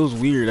was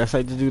weird. I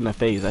sniped the dude in the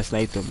face. I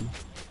sniped him.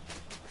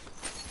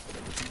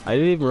 I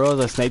didn't even realize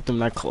I sniped him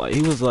that close.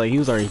 He was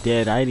already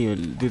dead. I didn't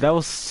even, dude, that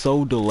was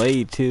so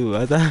delayed too.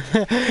 I thought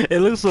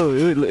it looked so,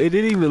 it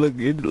didn't even look,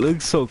 it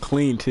looked so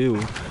clean too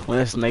when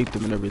I sniped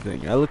him and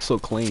everything. I looked so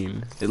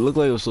clean. It looked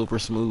like it was super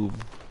smooth.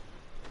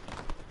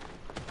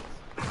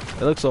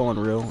 It looks so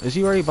unreal. Is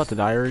he already about to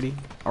die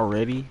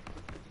already?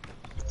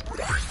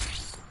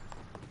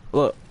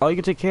 Look, oh, you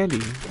can take candy.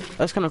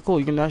 That's kind of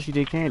cool. You can actually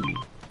take candy.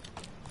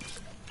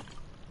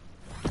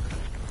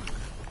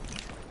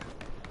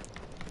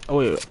 Oh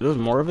wait, there was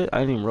more of it? I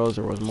didn't even realize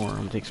there was more. I'm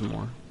gonna take some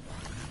more.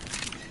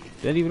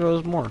 Didn't even know there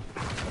was more.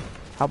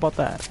 How about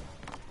that?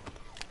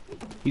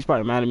 He's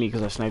probably mad at me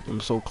because I sniped him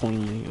so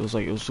cleanly. It was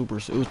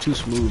too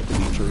smooth to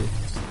be true.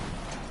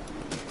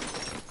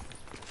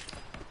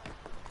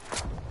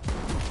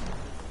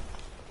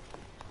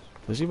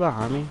 Was he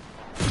behind me?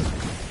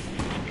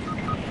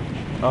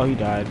 Oh, he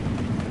died.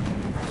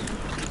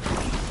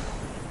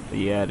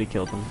 Yeah, they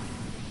killed him.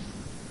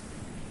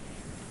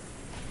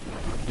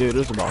 Dude,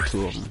 there's about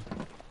 2 of them.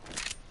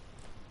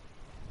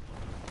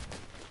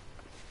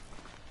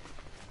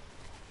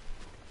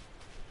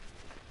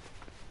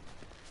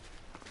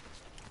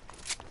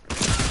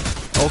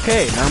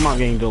 Okay, now I'm not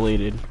getting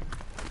deleted.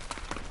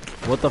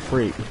 What the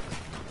freak?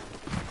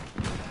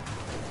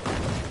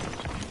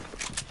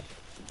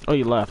 Oh,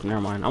 you left.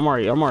 Never mind. I'm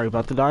already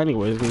about to die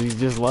anyways because he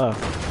just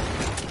left.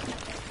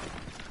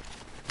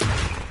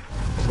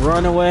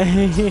 Run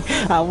away!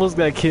 I almost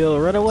got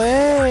killed. Run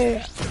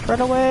away! Run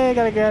away!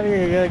 Gotta get out of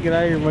here. Gotta get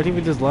out of here. My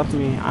teammate just left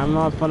me. I'm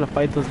not fun to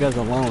fight those guys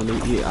alone.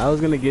 I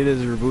was gonna get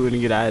his reboot and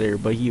get out of here,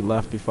 but he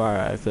left before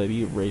I said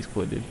he race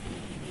quitted.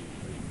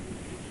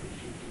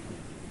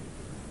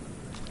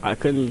 I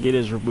couldn't get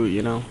his reboot,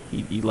 you know?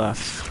 He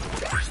left.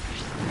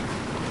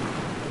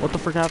 What the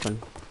frick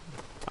happened?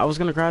 I was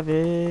gonna grab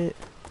it.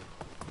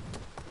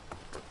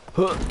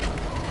 Huh.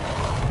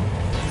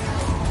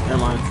 Never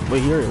mind.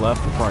 Wait, he already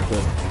left before I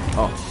could.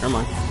 Oh, never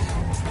mind.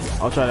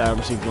 I'll try to have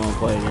him see if you want to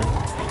play again.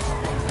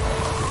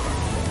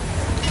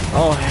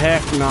 Oh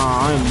heck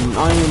nah,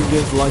 I am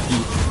just lucky.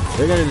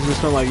 They're gonna just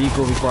destroy my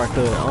vehicle before I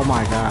could. Oh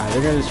my god,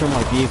 they're gonna destroy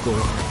my vehicle.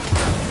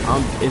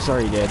 It's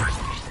already dead.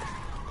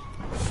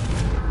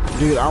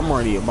 Dude, I'm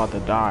already about to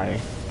die.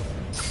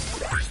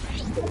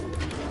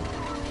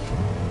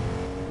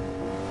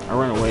 I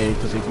ran away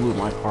because they blew up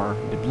my car.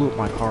 They blew up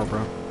my car,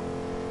 bro.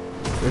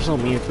 They're so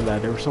mean for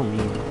that. They were so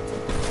mean.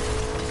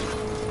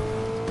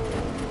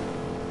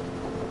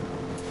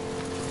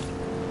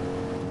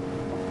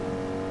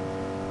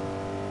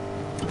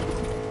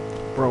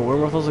 Bro, where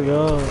am I supposed to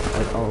go?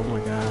 Oh my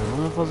god, where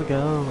am I supposed to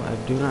go? I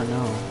do not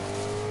know.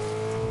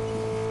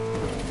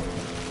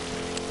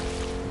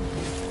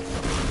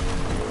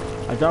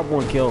 I dropped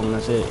 1 kill and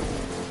that's it.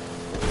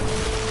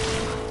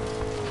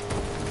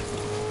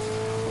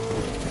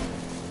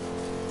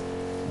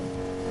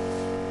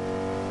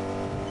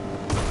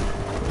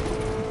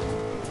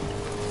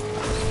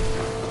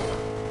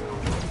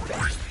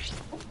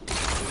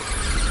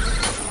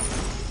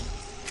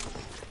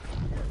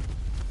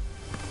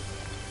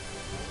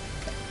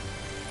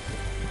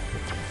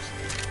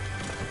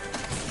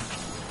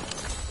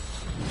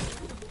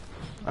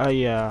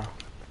 Yeah.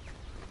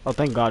 Oh,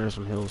 thank God there's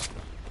some hills.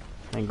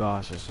 Thank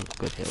God there's some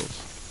good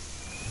hills.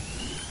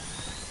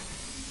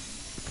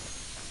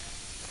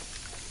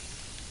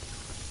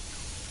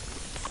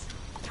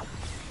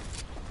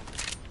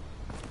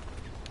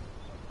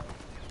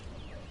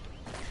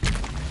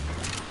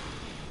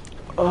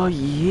 Oh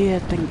yeah,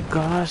 thank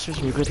gosh there's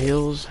some good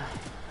hills.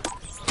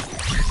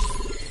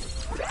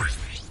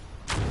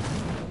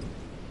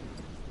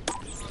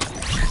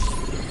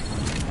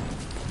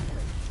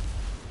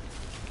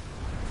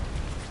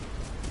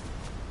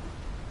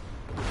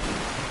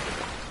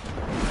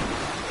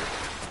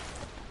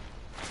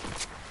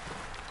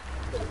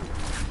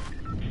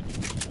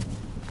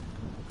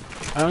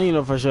 I don't even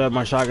know if I should have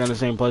my shotgun in the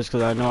same place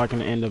because I know I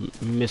can end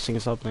up missing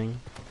something.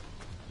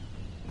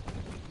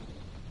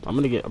 I'm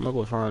gonna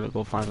go try to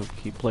go find some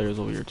key players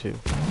over here too.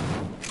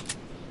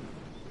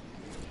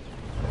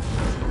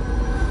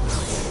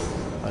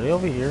 Are they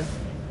over here?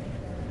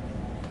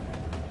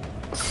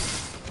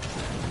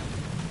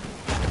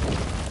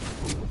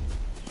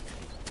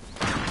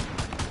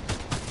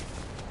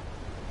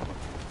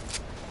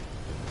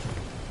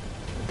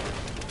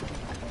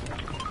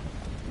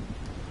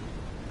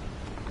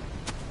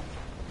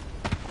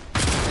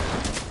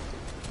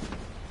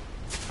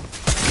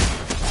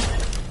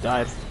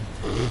 Died.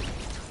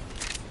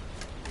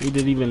 He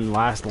didn't even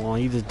last long.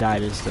 He just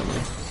died instantly.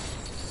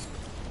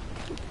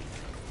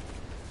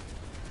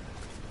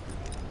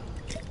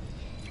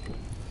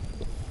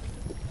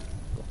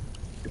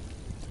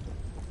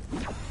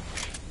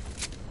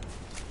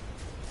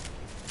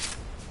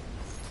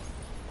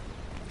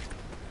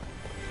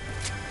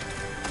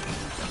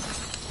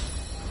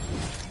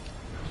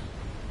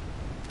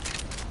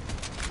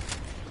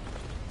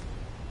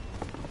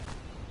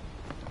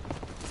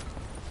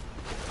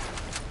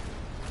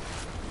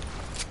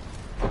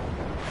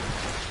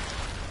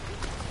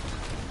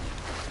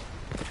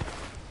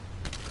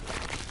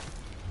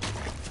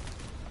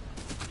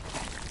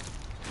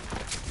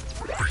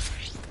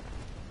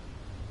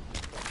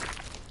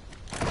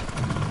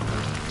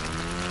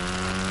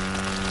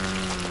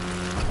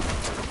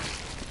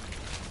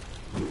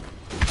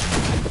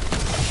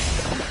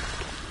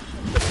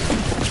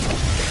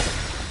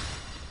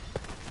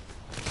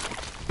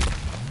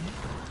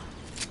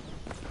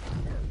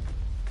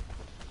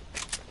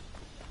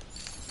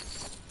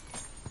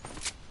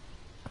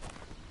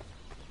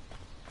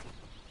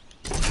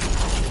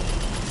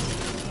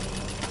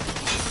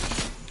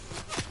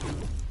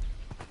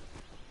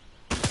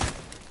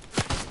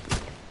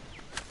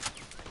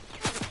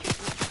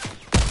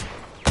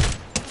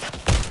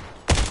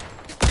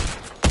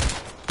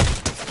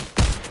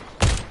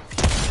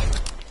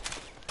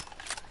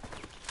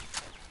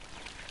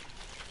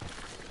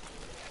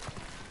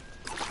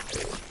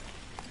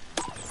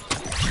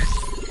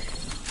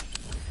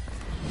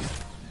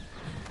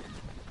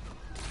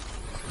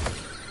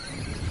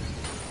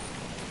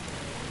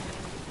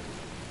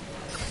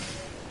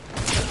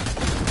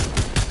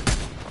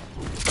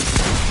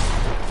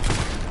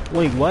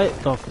 Wait,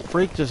 what the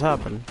freak just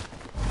happened?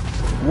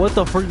 What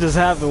the freak just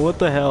happened? What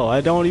the hell? I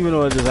don't even know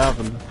what just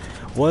happened.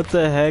 What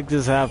the heck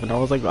just happened? I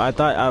was like,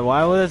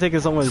 why was I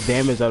taking so much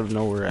damage out of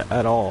nowhere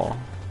at all?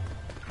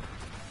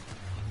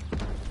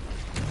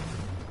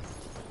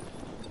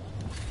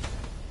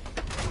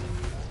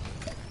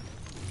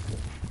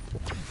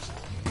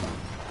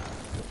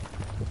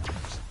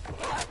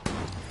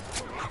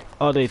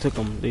 Oh, they took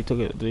him. They took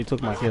it. They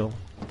took my kill.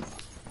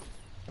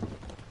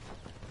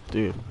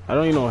 Dude, I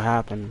don't even know what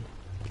happened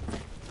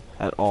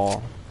at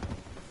all.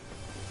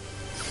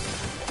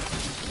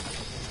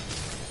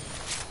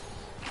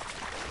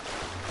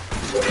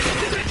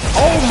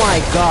 Oh my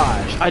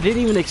gosh! I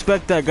didn't even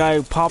expect that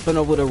guy popping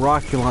up with a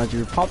rocket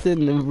launcher. Popped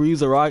in and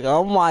used a rocket.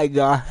 Oh my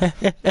god!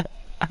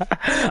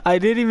 I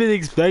didn't even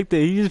expect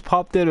it. He just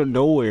popped out of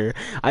nowhere.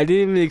 I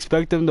didn't even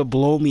expect him to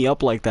blow me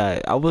up like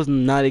that. I was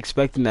not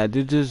expecting that.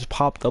 They just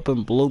popped up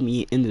and blew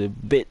me into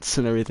bits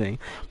and everything.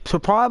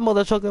 Surprise,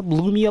 motherfucker!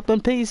 Blew me up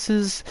in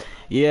pieces.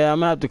 Yeah, I'm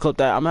gonna have to clip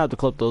that. I'm gonna have to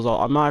clip those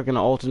all. I'm not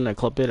gonna alternate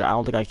clip it. I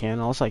don't think I can.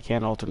 Also, I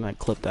can't alternate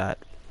clip that.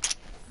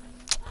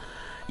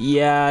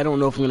 Yeah, I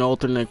don't know if I'm gonna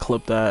alternate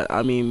clip that.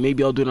 I mean,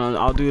 maybe I'll do it on.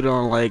 I'll do it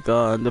on like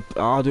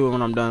I'll do it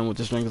when I'm done with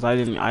this thing because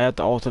I had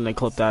to alternate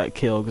clip that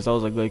kill because that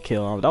was a good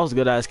kill. That was a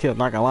good ass kill.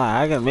 Not gonna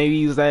lie, I can maybe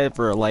use that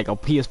for like a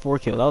PS4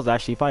 kill. That was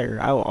actually fire.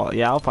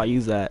 Yeah, I'll probably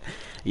use that.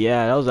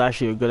 Yeah, that was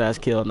actually a good ass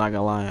kill. Not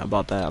gonna lie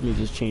about that. Let me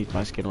just change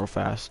my skin real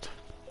fast.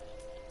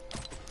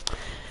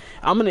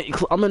 I'm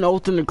gonna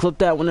alternate clip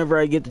that whenever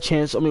I get the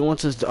chance. I mean,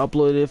 once it's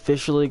uploaded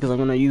officially, because I'm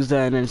gonna use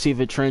that and then see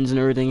if it trends and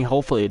everything.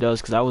 Hopefully it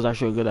does, because that was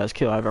actually a good ass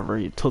kill I've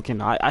ever taken.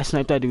 I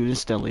sniped that dude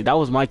instantly. That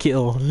was my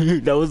kill.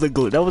 that was the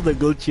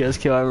glitchy ass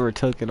kill I ever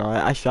taken.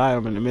 I shot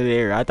him in the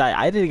midair. I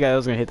didn't think I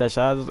was gonna hit that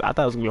shot. I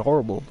thought it was gonna be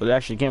horrible, but it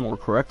actually came out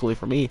correctly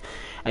for me.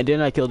 And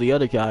then I killed the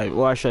other guy.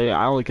 Well, actually,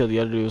 I only killed the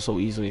other dude so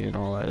easily and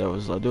all that. There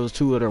was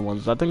two other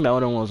ones. I think that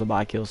other one was a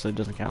bot kill, so it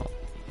doesn't count.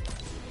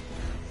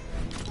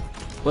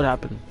 What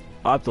happened?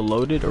 I have to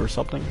load it or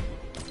something.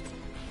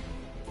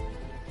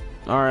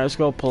 Alright, let's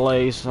go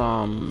play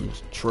some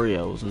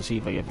trios and see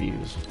if I get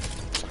views.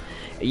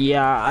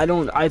 Yeah,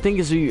 I think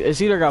it's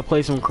either gotta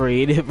play some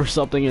creative or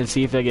something and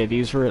see if I get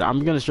views for it.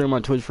 I'm gonna stream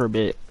on Twitch for a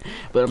bit,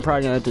 but I'm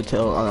probably gonna have to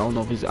tell. I don't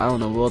know.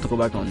 We'll have to go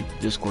back on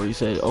Discord. He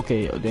said,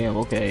 okay, damn,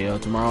 okay,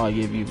 tomorrow I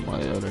give you my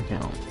other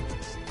account.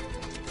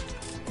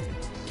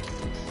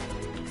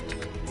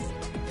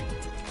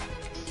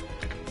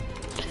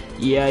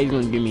 Yeah, he's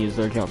gonna give me his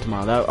third account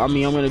tomorrow. I'm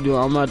about to go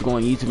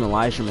on YouTube and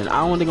live stream it. I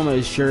don't think I'm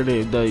gonna share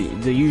the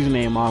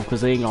username off because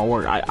they ain't gonna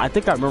work. I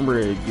think I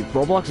remember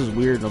Roblox is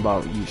weird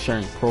about you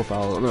sharing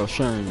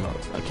sharing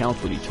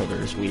accounts with each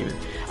other. It's weird.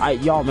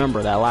 Y'all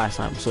remember that last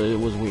time, so it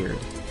was weird.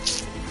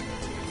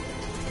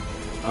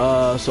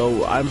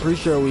 So I'm pretty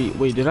sure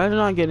wait. Did I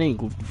not get any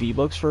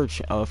V-Bucks for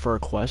a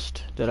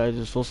quest that I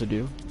was supposed to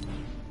do?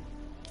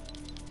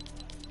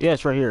 Yeah,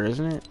 it's right here,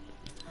 isn't it?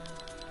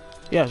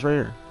 Yeah, it's right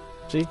here.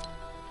 See?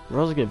 We're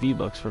also get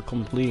V-Bucks for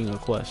completing a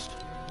quest.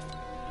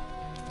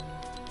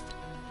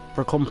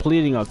 for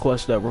completing a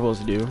quest that we're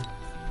supposed to do.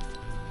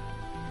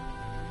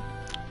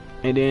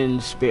 And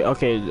then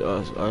okay,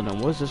 no,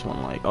 what's this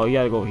one like? Oh, you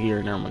gotta go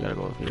here. Now I gotta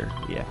go here.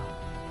 Yeah.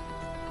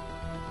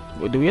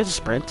 Wait, do we have to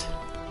sprint?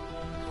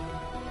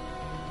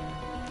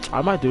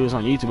 I might do this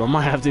on YouTube. I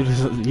might have to do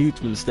this on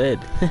YouTube instead.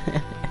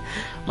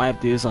 Might have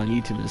to do this on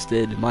YouTube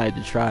instead. Might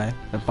have to try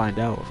and find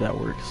out if that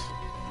works.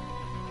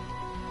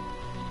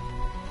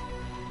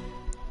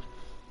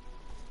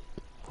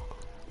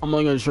 I'm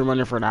only gonna stream on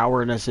there for an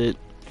hour and that's it.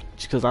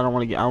 Just because I don't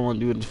want to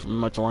do it for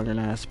much longer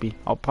than it has to be.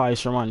 I'll probably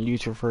stream on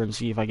YouTube for and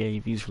see if I get any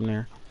views from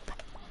there.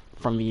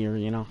 From the year,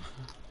 you know.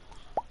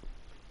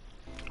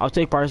 I'll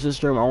take parts of the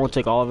stream. I won't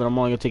take all of it. I'm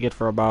only gonna take it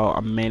for about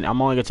a minute.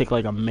 I'm only gonna take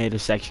like a mid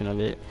section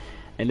of it,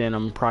 and then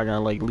I'm probably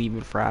gonna like leave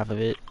it for half of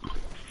it.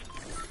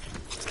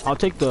 I'll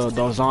take the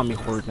zombie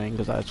horde thing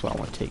because that's what I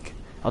want to take.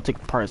 I'll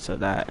take parts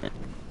of that,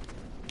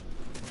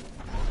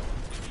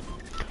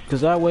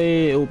 because that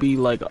way it'll be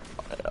like,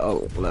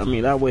 I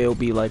mean that way it'll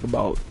be like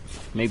about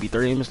maybe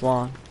 30 minutes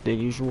long than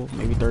usual,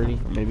 maybe 30,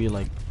 or maybe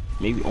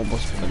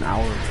almost an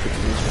hour,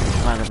 50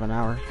 minutes, kind of an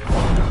hour.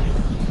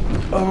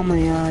 Oh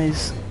my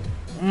eyes.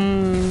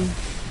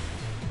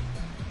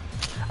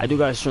 I do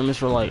gotta stream this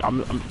for like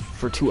I'm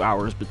for 2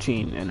 hours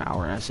between an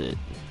hour and that's it.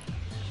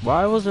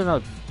 Why was there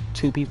not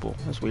 2 people?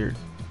 That's weird.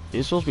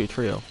 It's supposed to be a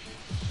trio.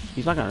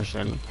 He's not gonna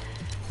understand me.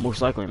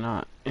 Most likely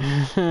not.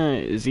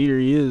 It's either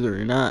he is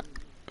or not.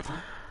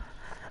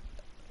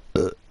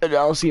 I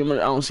don't see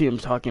him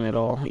talking at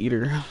all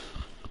either.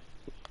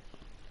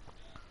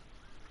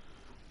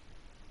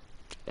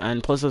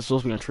 And plus it's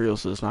supposed to be a trio,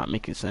 so it's not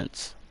making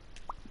sense.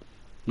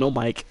 No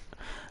mic.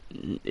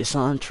 It's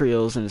on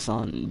trios and it's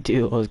on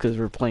duos because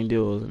we're playing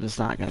duos and it's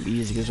not gonna be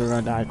easy because we're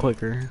gonna die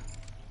quicker.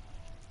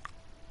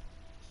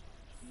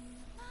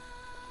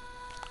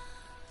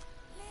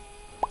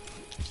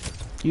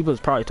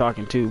 Yuba's probably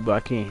talking too, but I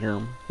can't hear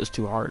him. It's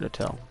too hard to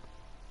tell.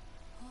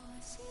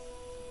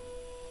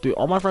 Dude,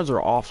 all my friends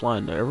are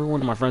offline. Every one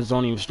of my friends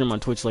don't even stream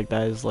on Twitch like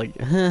that. It's like,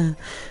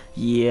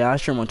 yeah, I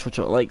stream on Twitch.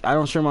 Like, I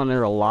don't stream on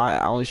there a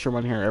lot. I only stream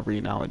on here every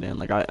now and then.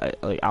 Like, I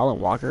like Alan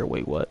Walker.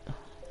 Wait, what?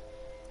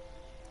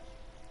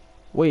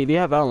 Wait, they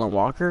have Alan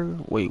Walker?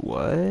 Wait,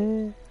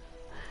 what?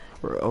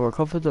 Or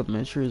covered the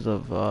adventures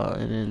of,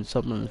 and then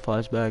something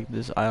flashback.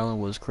 This island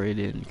was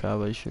created in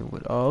collaboration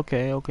with. Oh,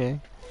 okay,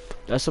 okay.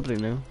 That's something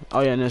new.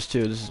 Oh yeah, and this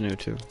too. This is new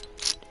too.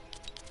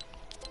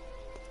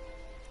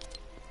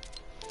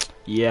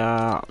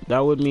 Yeah, that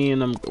would mean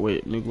them.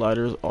 Wait, new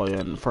gliders. Oh yeah,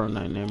 and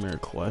Fortnite Nightmare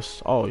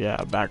Quest. Oh yeah,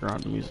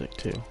 background music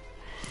too.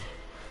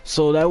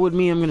 So that would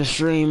mean I'm gonna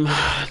stream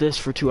this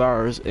for 2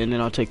 hours, and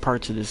then I'll take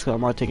parts of this. Cause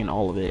I'm not taking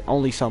all of it,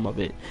 only some of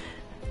it.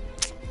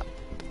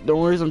 The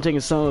only reason I'm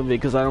taking some of it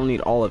because I don't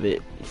need all of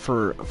it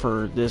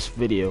for this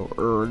video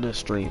or this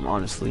stream,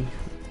 honestly.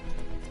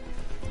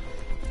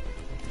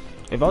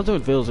 If I was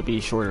doing videos, it'd be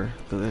shorter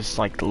because it's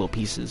like the little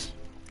pieces.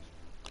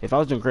 If I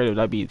was doing creative,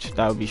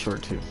 that would be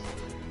short too.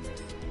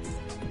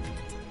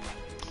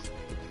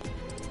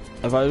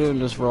 If I was doing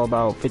this for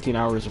about 15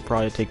 hours, I'd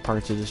probably take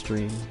parts of the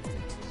stream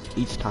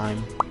each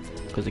time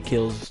because it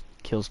kills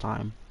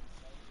time.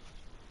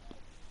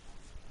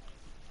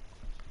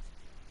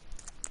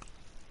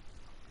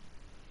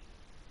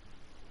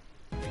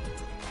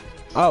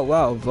 Oh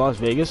wow, Las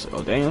Vegas.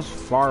 Oh dang, that's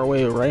far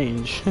away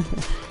range.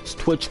 It's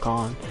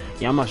TwitchCon.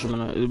 Yeah, I'm not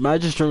streaming.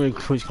 Imagine streaming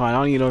TwitchCon. I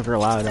don't even know if you're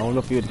allowed. I don't know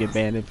if you would get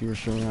banned if you were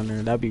streaming on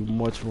there. That'd be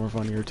much more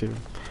funnier too.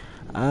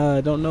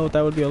 I don't know if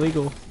that would be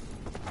illegal.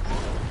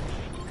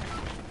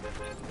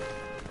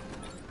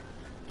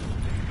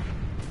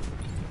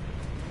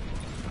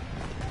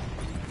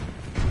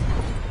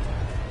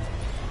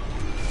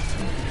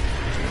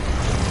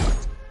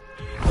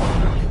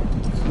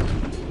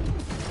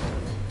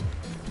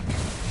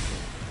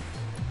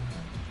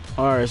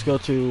 Alright, let's go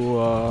to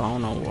I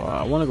don't know,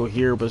 I want to go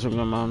here, but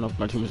sometimes I don't know if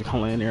my team is gonna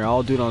land here.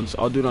 I'll do it on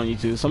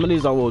YouTube. Some of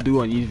these I will do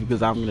on YouTube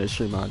because I'm gonna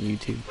stream on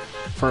YouTube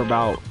for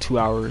about 2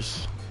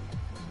 hours.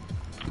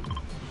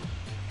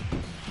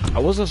 I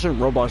was gonna stream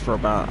Roblox for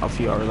about a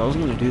few hours. I was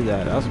gonna do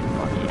that. That was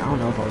funny. I don't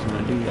know if I was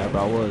gonna do that,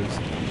 but I was.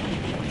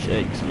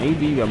 Shit,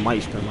 maybe I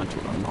might stream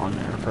on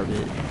there for a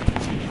bit.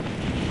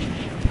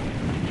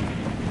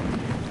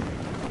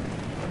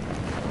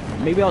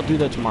 Maybe I'll do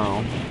that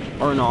tomorrow.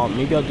 Or no,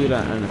 maybe I'll do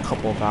that in a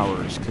couple of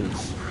hours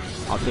because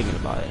I'm thinking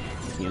about it,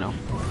 you know.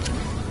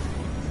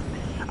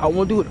 I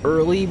won't do it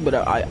early, but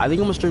I think I'm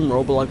gonna stream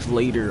Roblox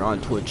later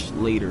on Twitch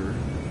later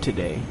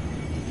today.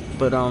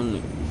 But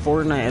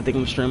Fortnite, I think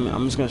I'm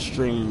just gonna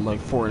stream like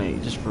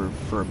Fortnite just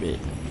for a bit.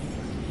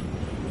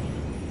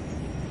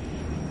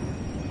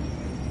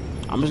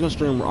 I'm gonna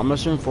stream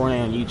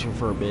Fortnite on YouTube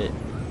for a bit,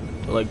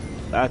 like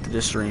after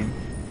this stream,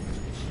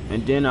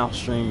 and then I'll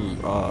stream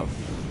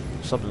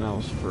something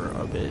else for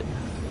a bit.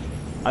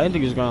 I didn't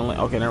think it was gonna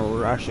land. Okay, now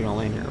we're actually gonna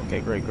land here.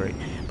 Okay, great.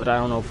 But I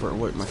don't know for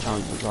what my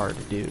challenges are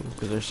to do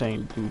because they're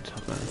saying do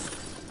something.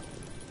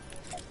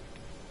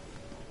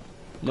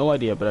 No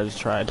idea, but I just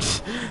tried.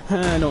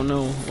 I don't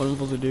know what I'm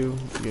supposed to do.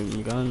 Give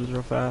me guns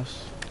real fast.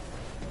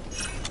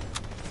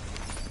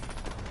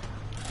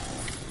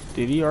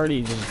 Did he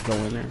already just go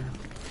in there?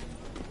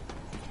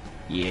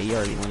 Yeah, he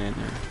already went in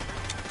there.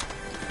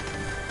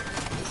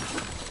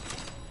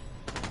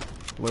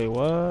 Wait,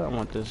 what? I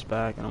want this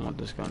back and I want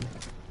this gun.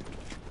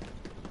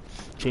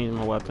 Change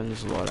my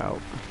weapons, load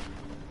out.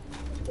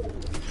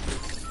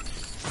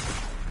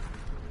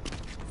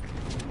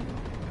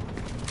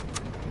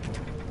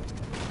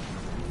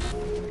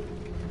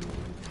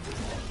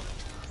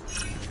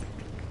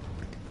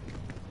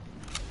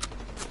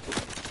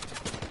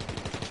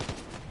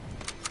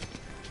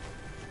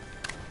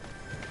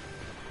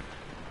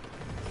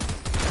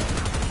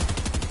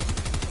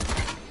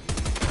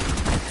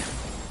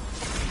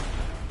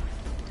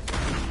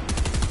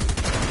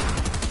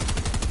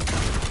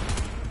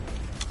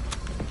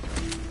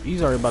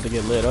 He's already about to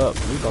get lit up.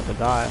 He's about to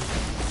die.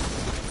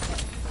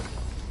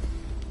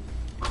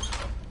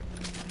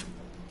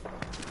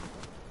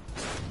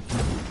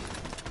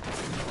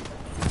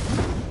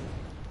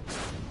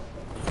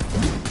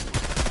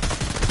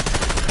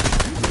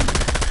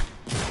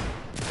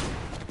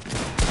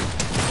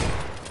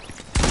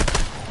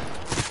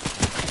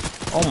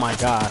 Oh my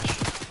gosh.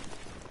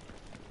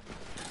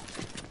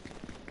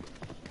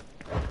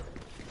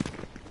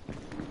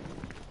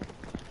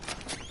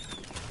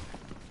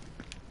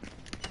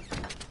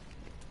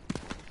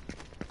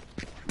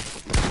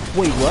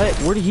 Wait, what?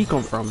 Where did he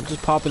come from?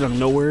 Just popping up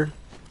nowhere?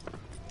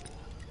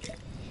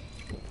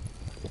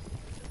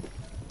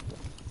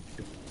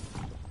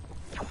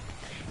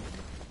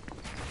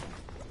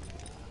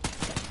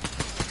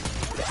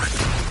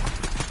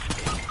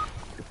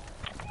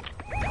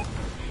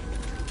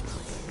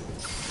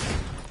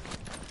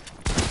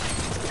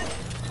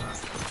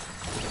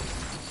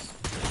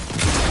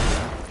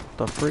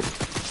 The frick?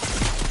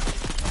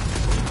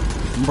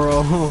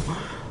 Bro.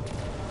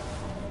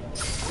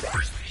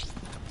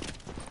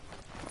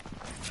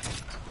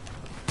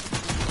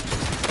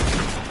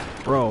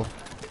 Bro.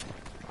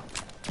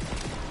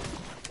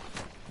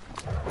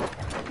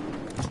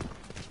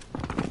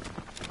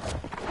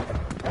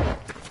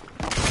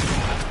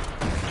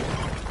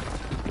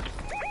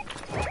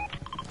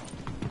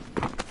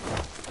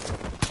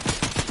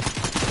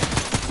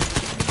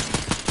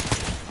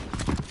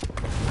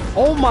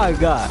 Oh my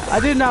god, I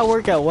did not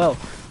work out well.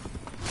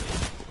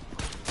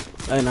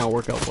 I did not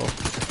work out well.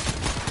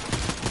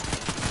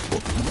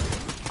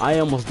 I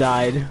almost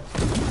died.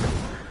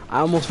 I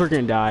almost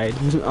freaking died.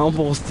 I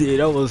almost did.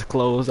 That was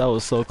close. That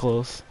was so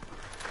close.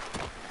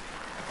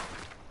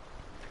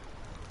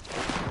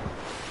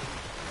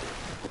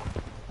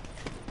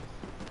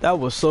 That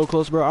was so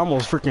close, bro. I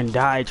almost freaking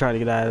died trying to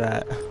get out of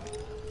that.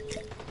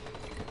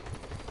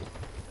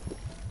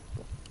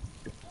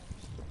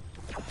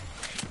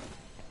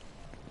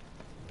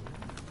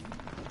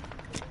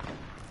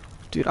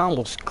 Dude, I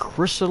almost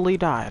crystally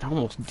died. I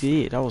almost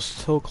did. That was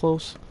so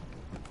close.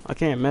 I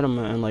can't met him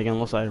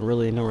unless I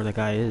really know where the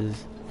guy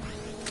is.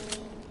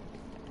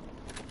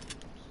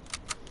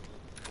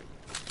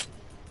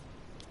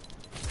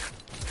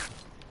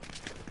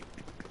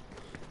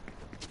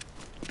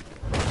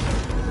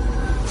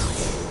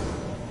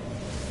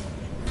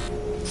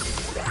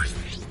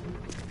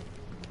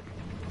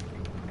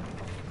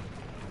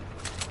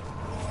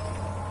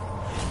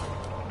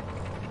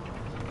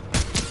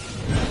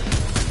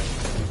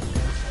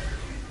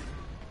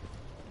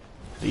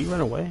 Did you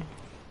run away?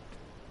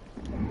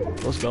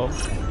 Let's go.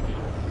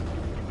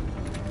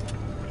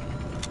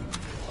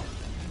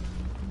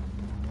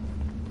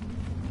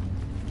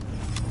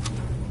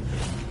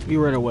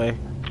 You ran away.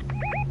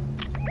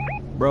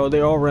 Bro, they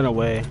all ran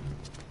away.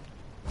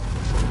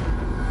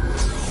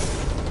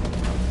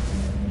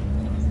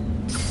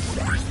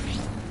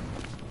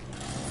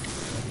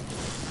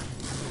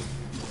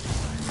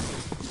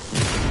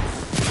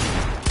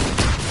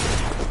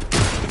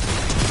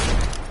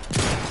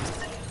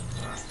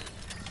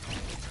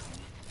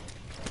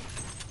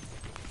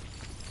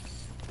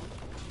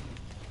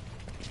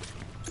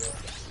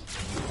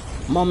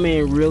 My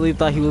man really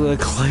thought he was gonna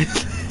clutch.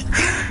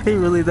 He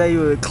really thought he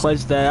would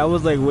clutch that. I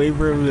was like waiting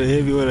for him to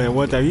hit me when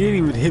one time. He didn't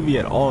even hit me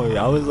at all.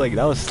 I was like,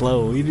 that was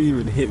slow. He didn't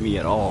even hit me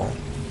at all.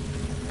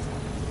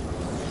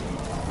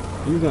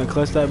 He was gonna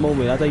clutch that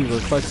moment. I thought he was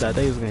gonna clutch that. I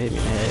thought he was gonna hit me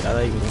in the head. I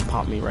thought he was gonna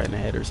pop me right in the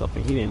head or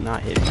something. He did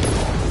not hit me at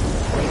all.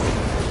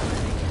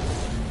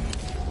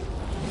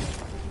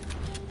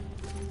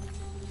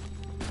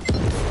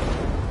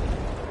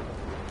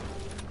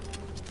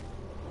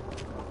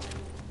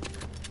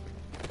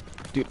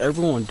 Dude,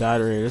 everyone died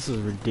already. This is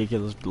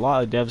ridiculous. A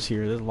lot of devs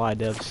here. There's a lot of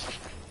devs.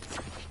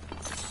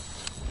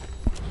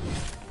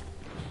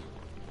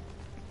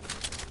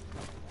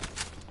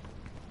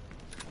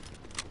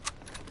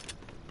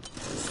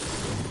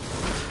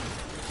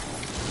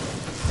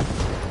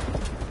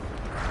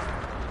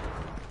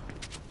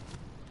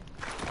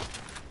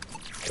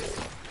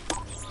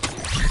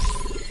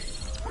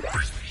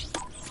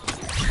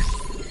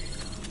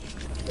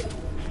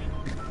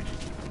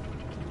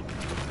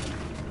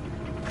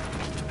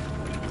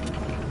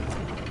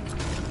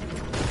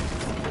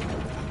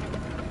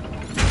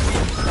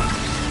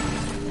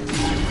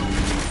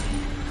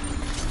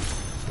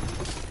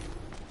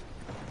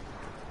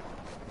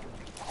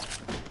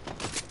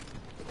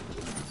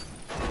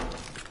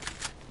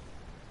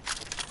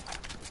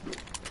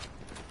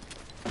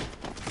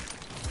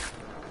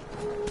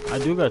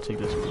 do gotta take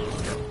this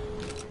one.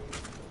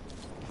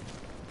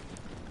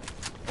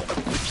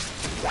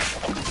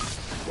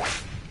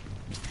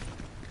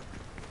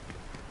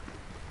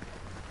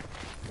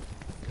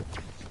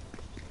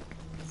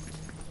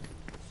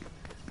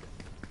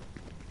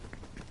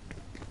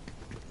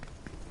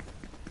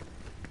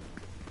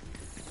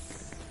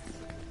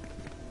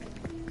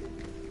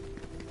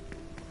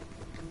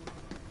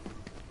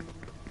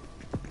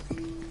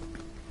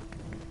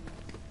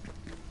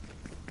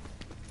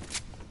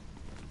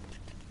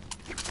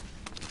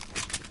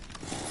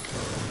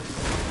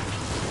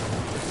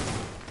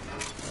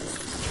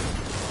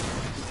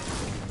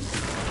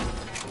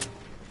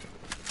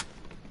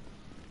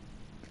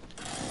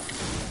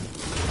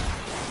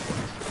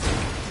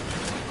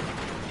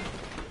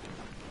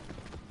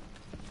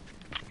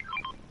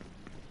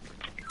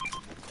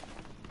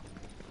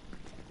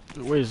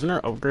 Wait, isn't there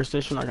an upgrade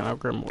station? I can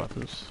upgrade my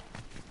weapons.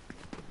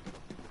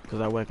 Because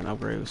that way I can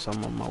upgrade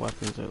some of my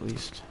weapons at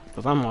least.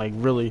 Because I'm like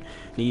really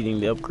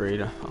needing the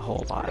upgrade a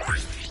whole lot.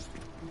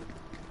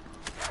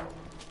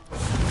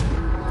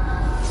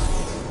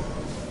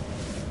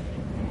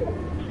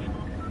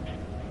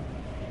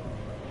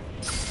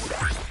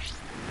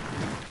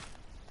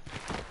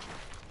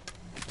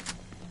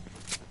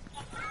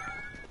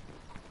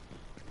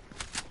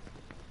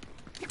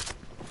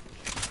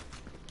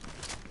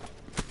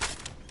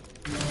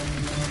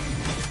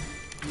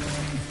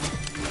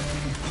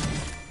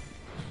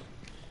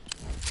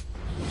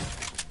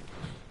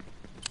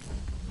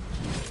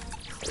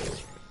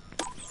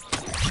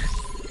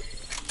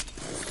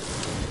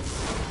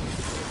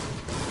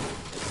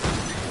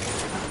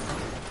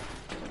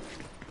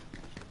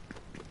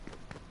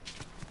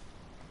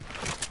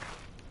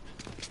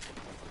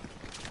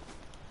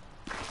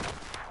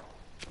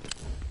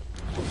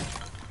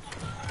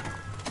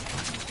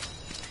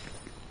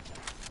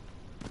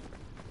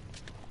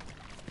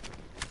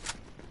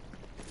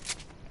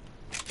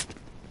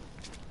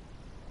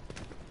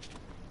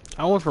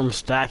 I went from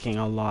stacking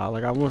a lot,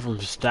 like I went from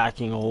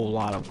stacking a whole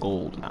lot of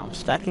gold. Now I'm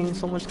stacking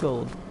so much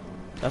gold.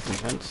 That's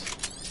intense.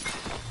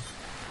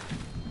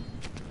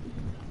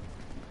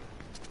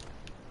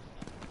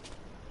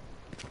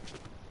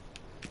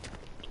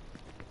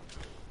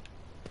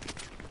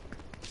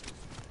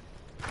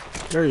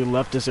 He already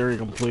left this area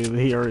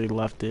completely. He already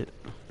left it.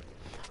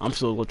 I'm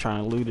still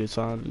trying to loot it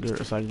so I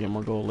can get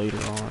more gold later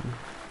on.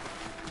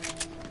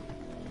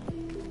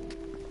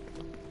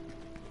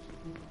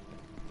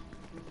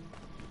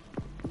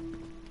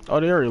 Oh,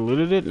 they already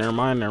looted it? Never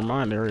mind, never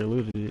mind. They already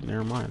looted it.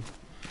 Never mind.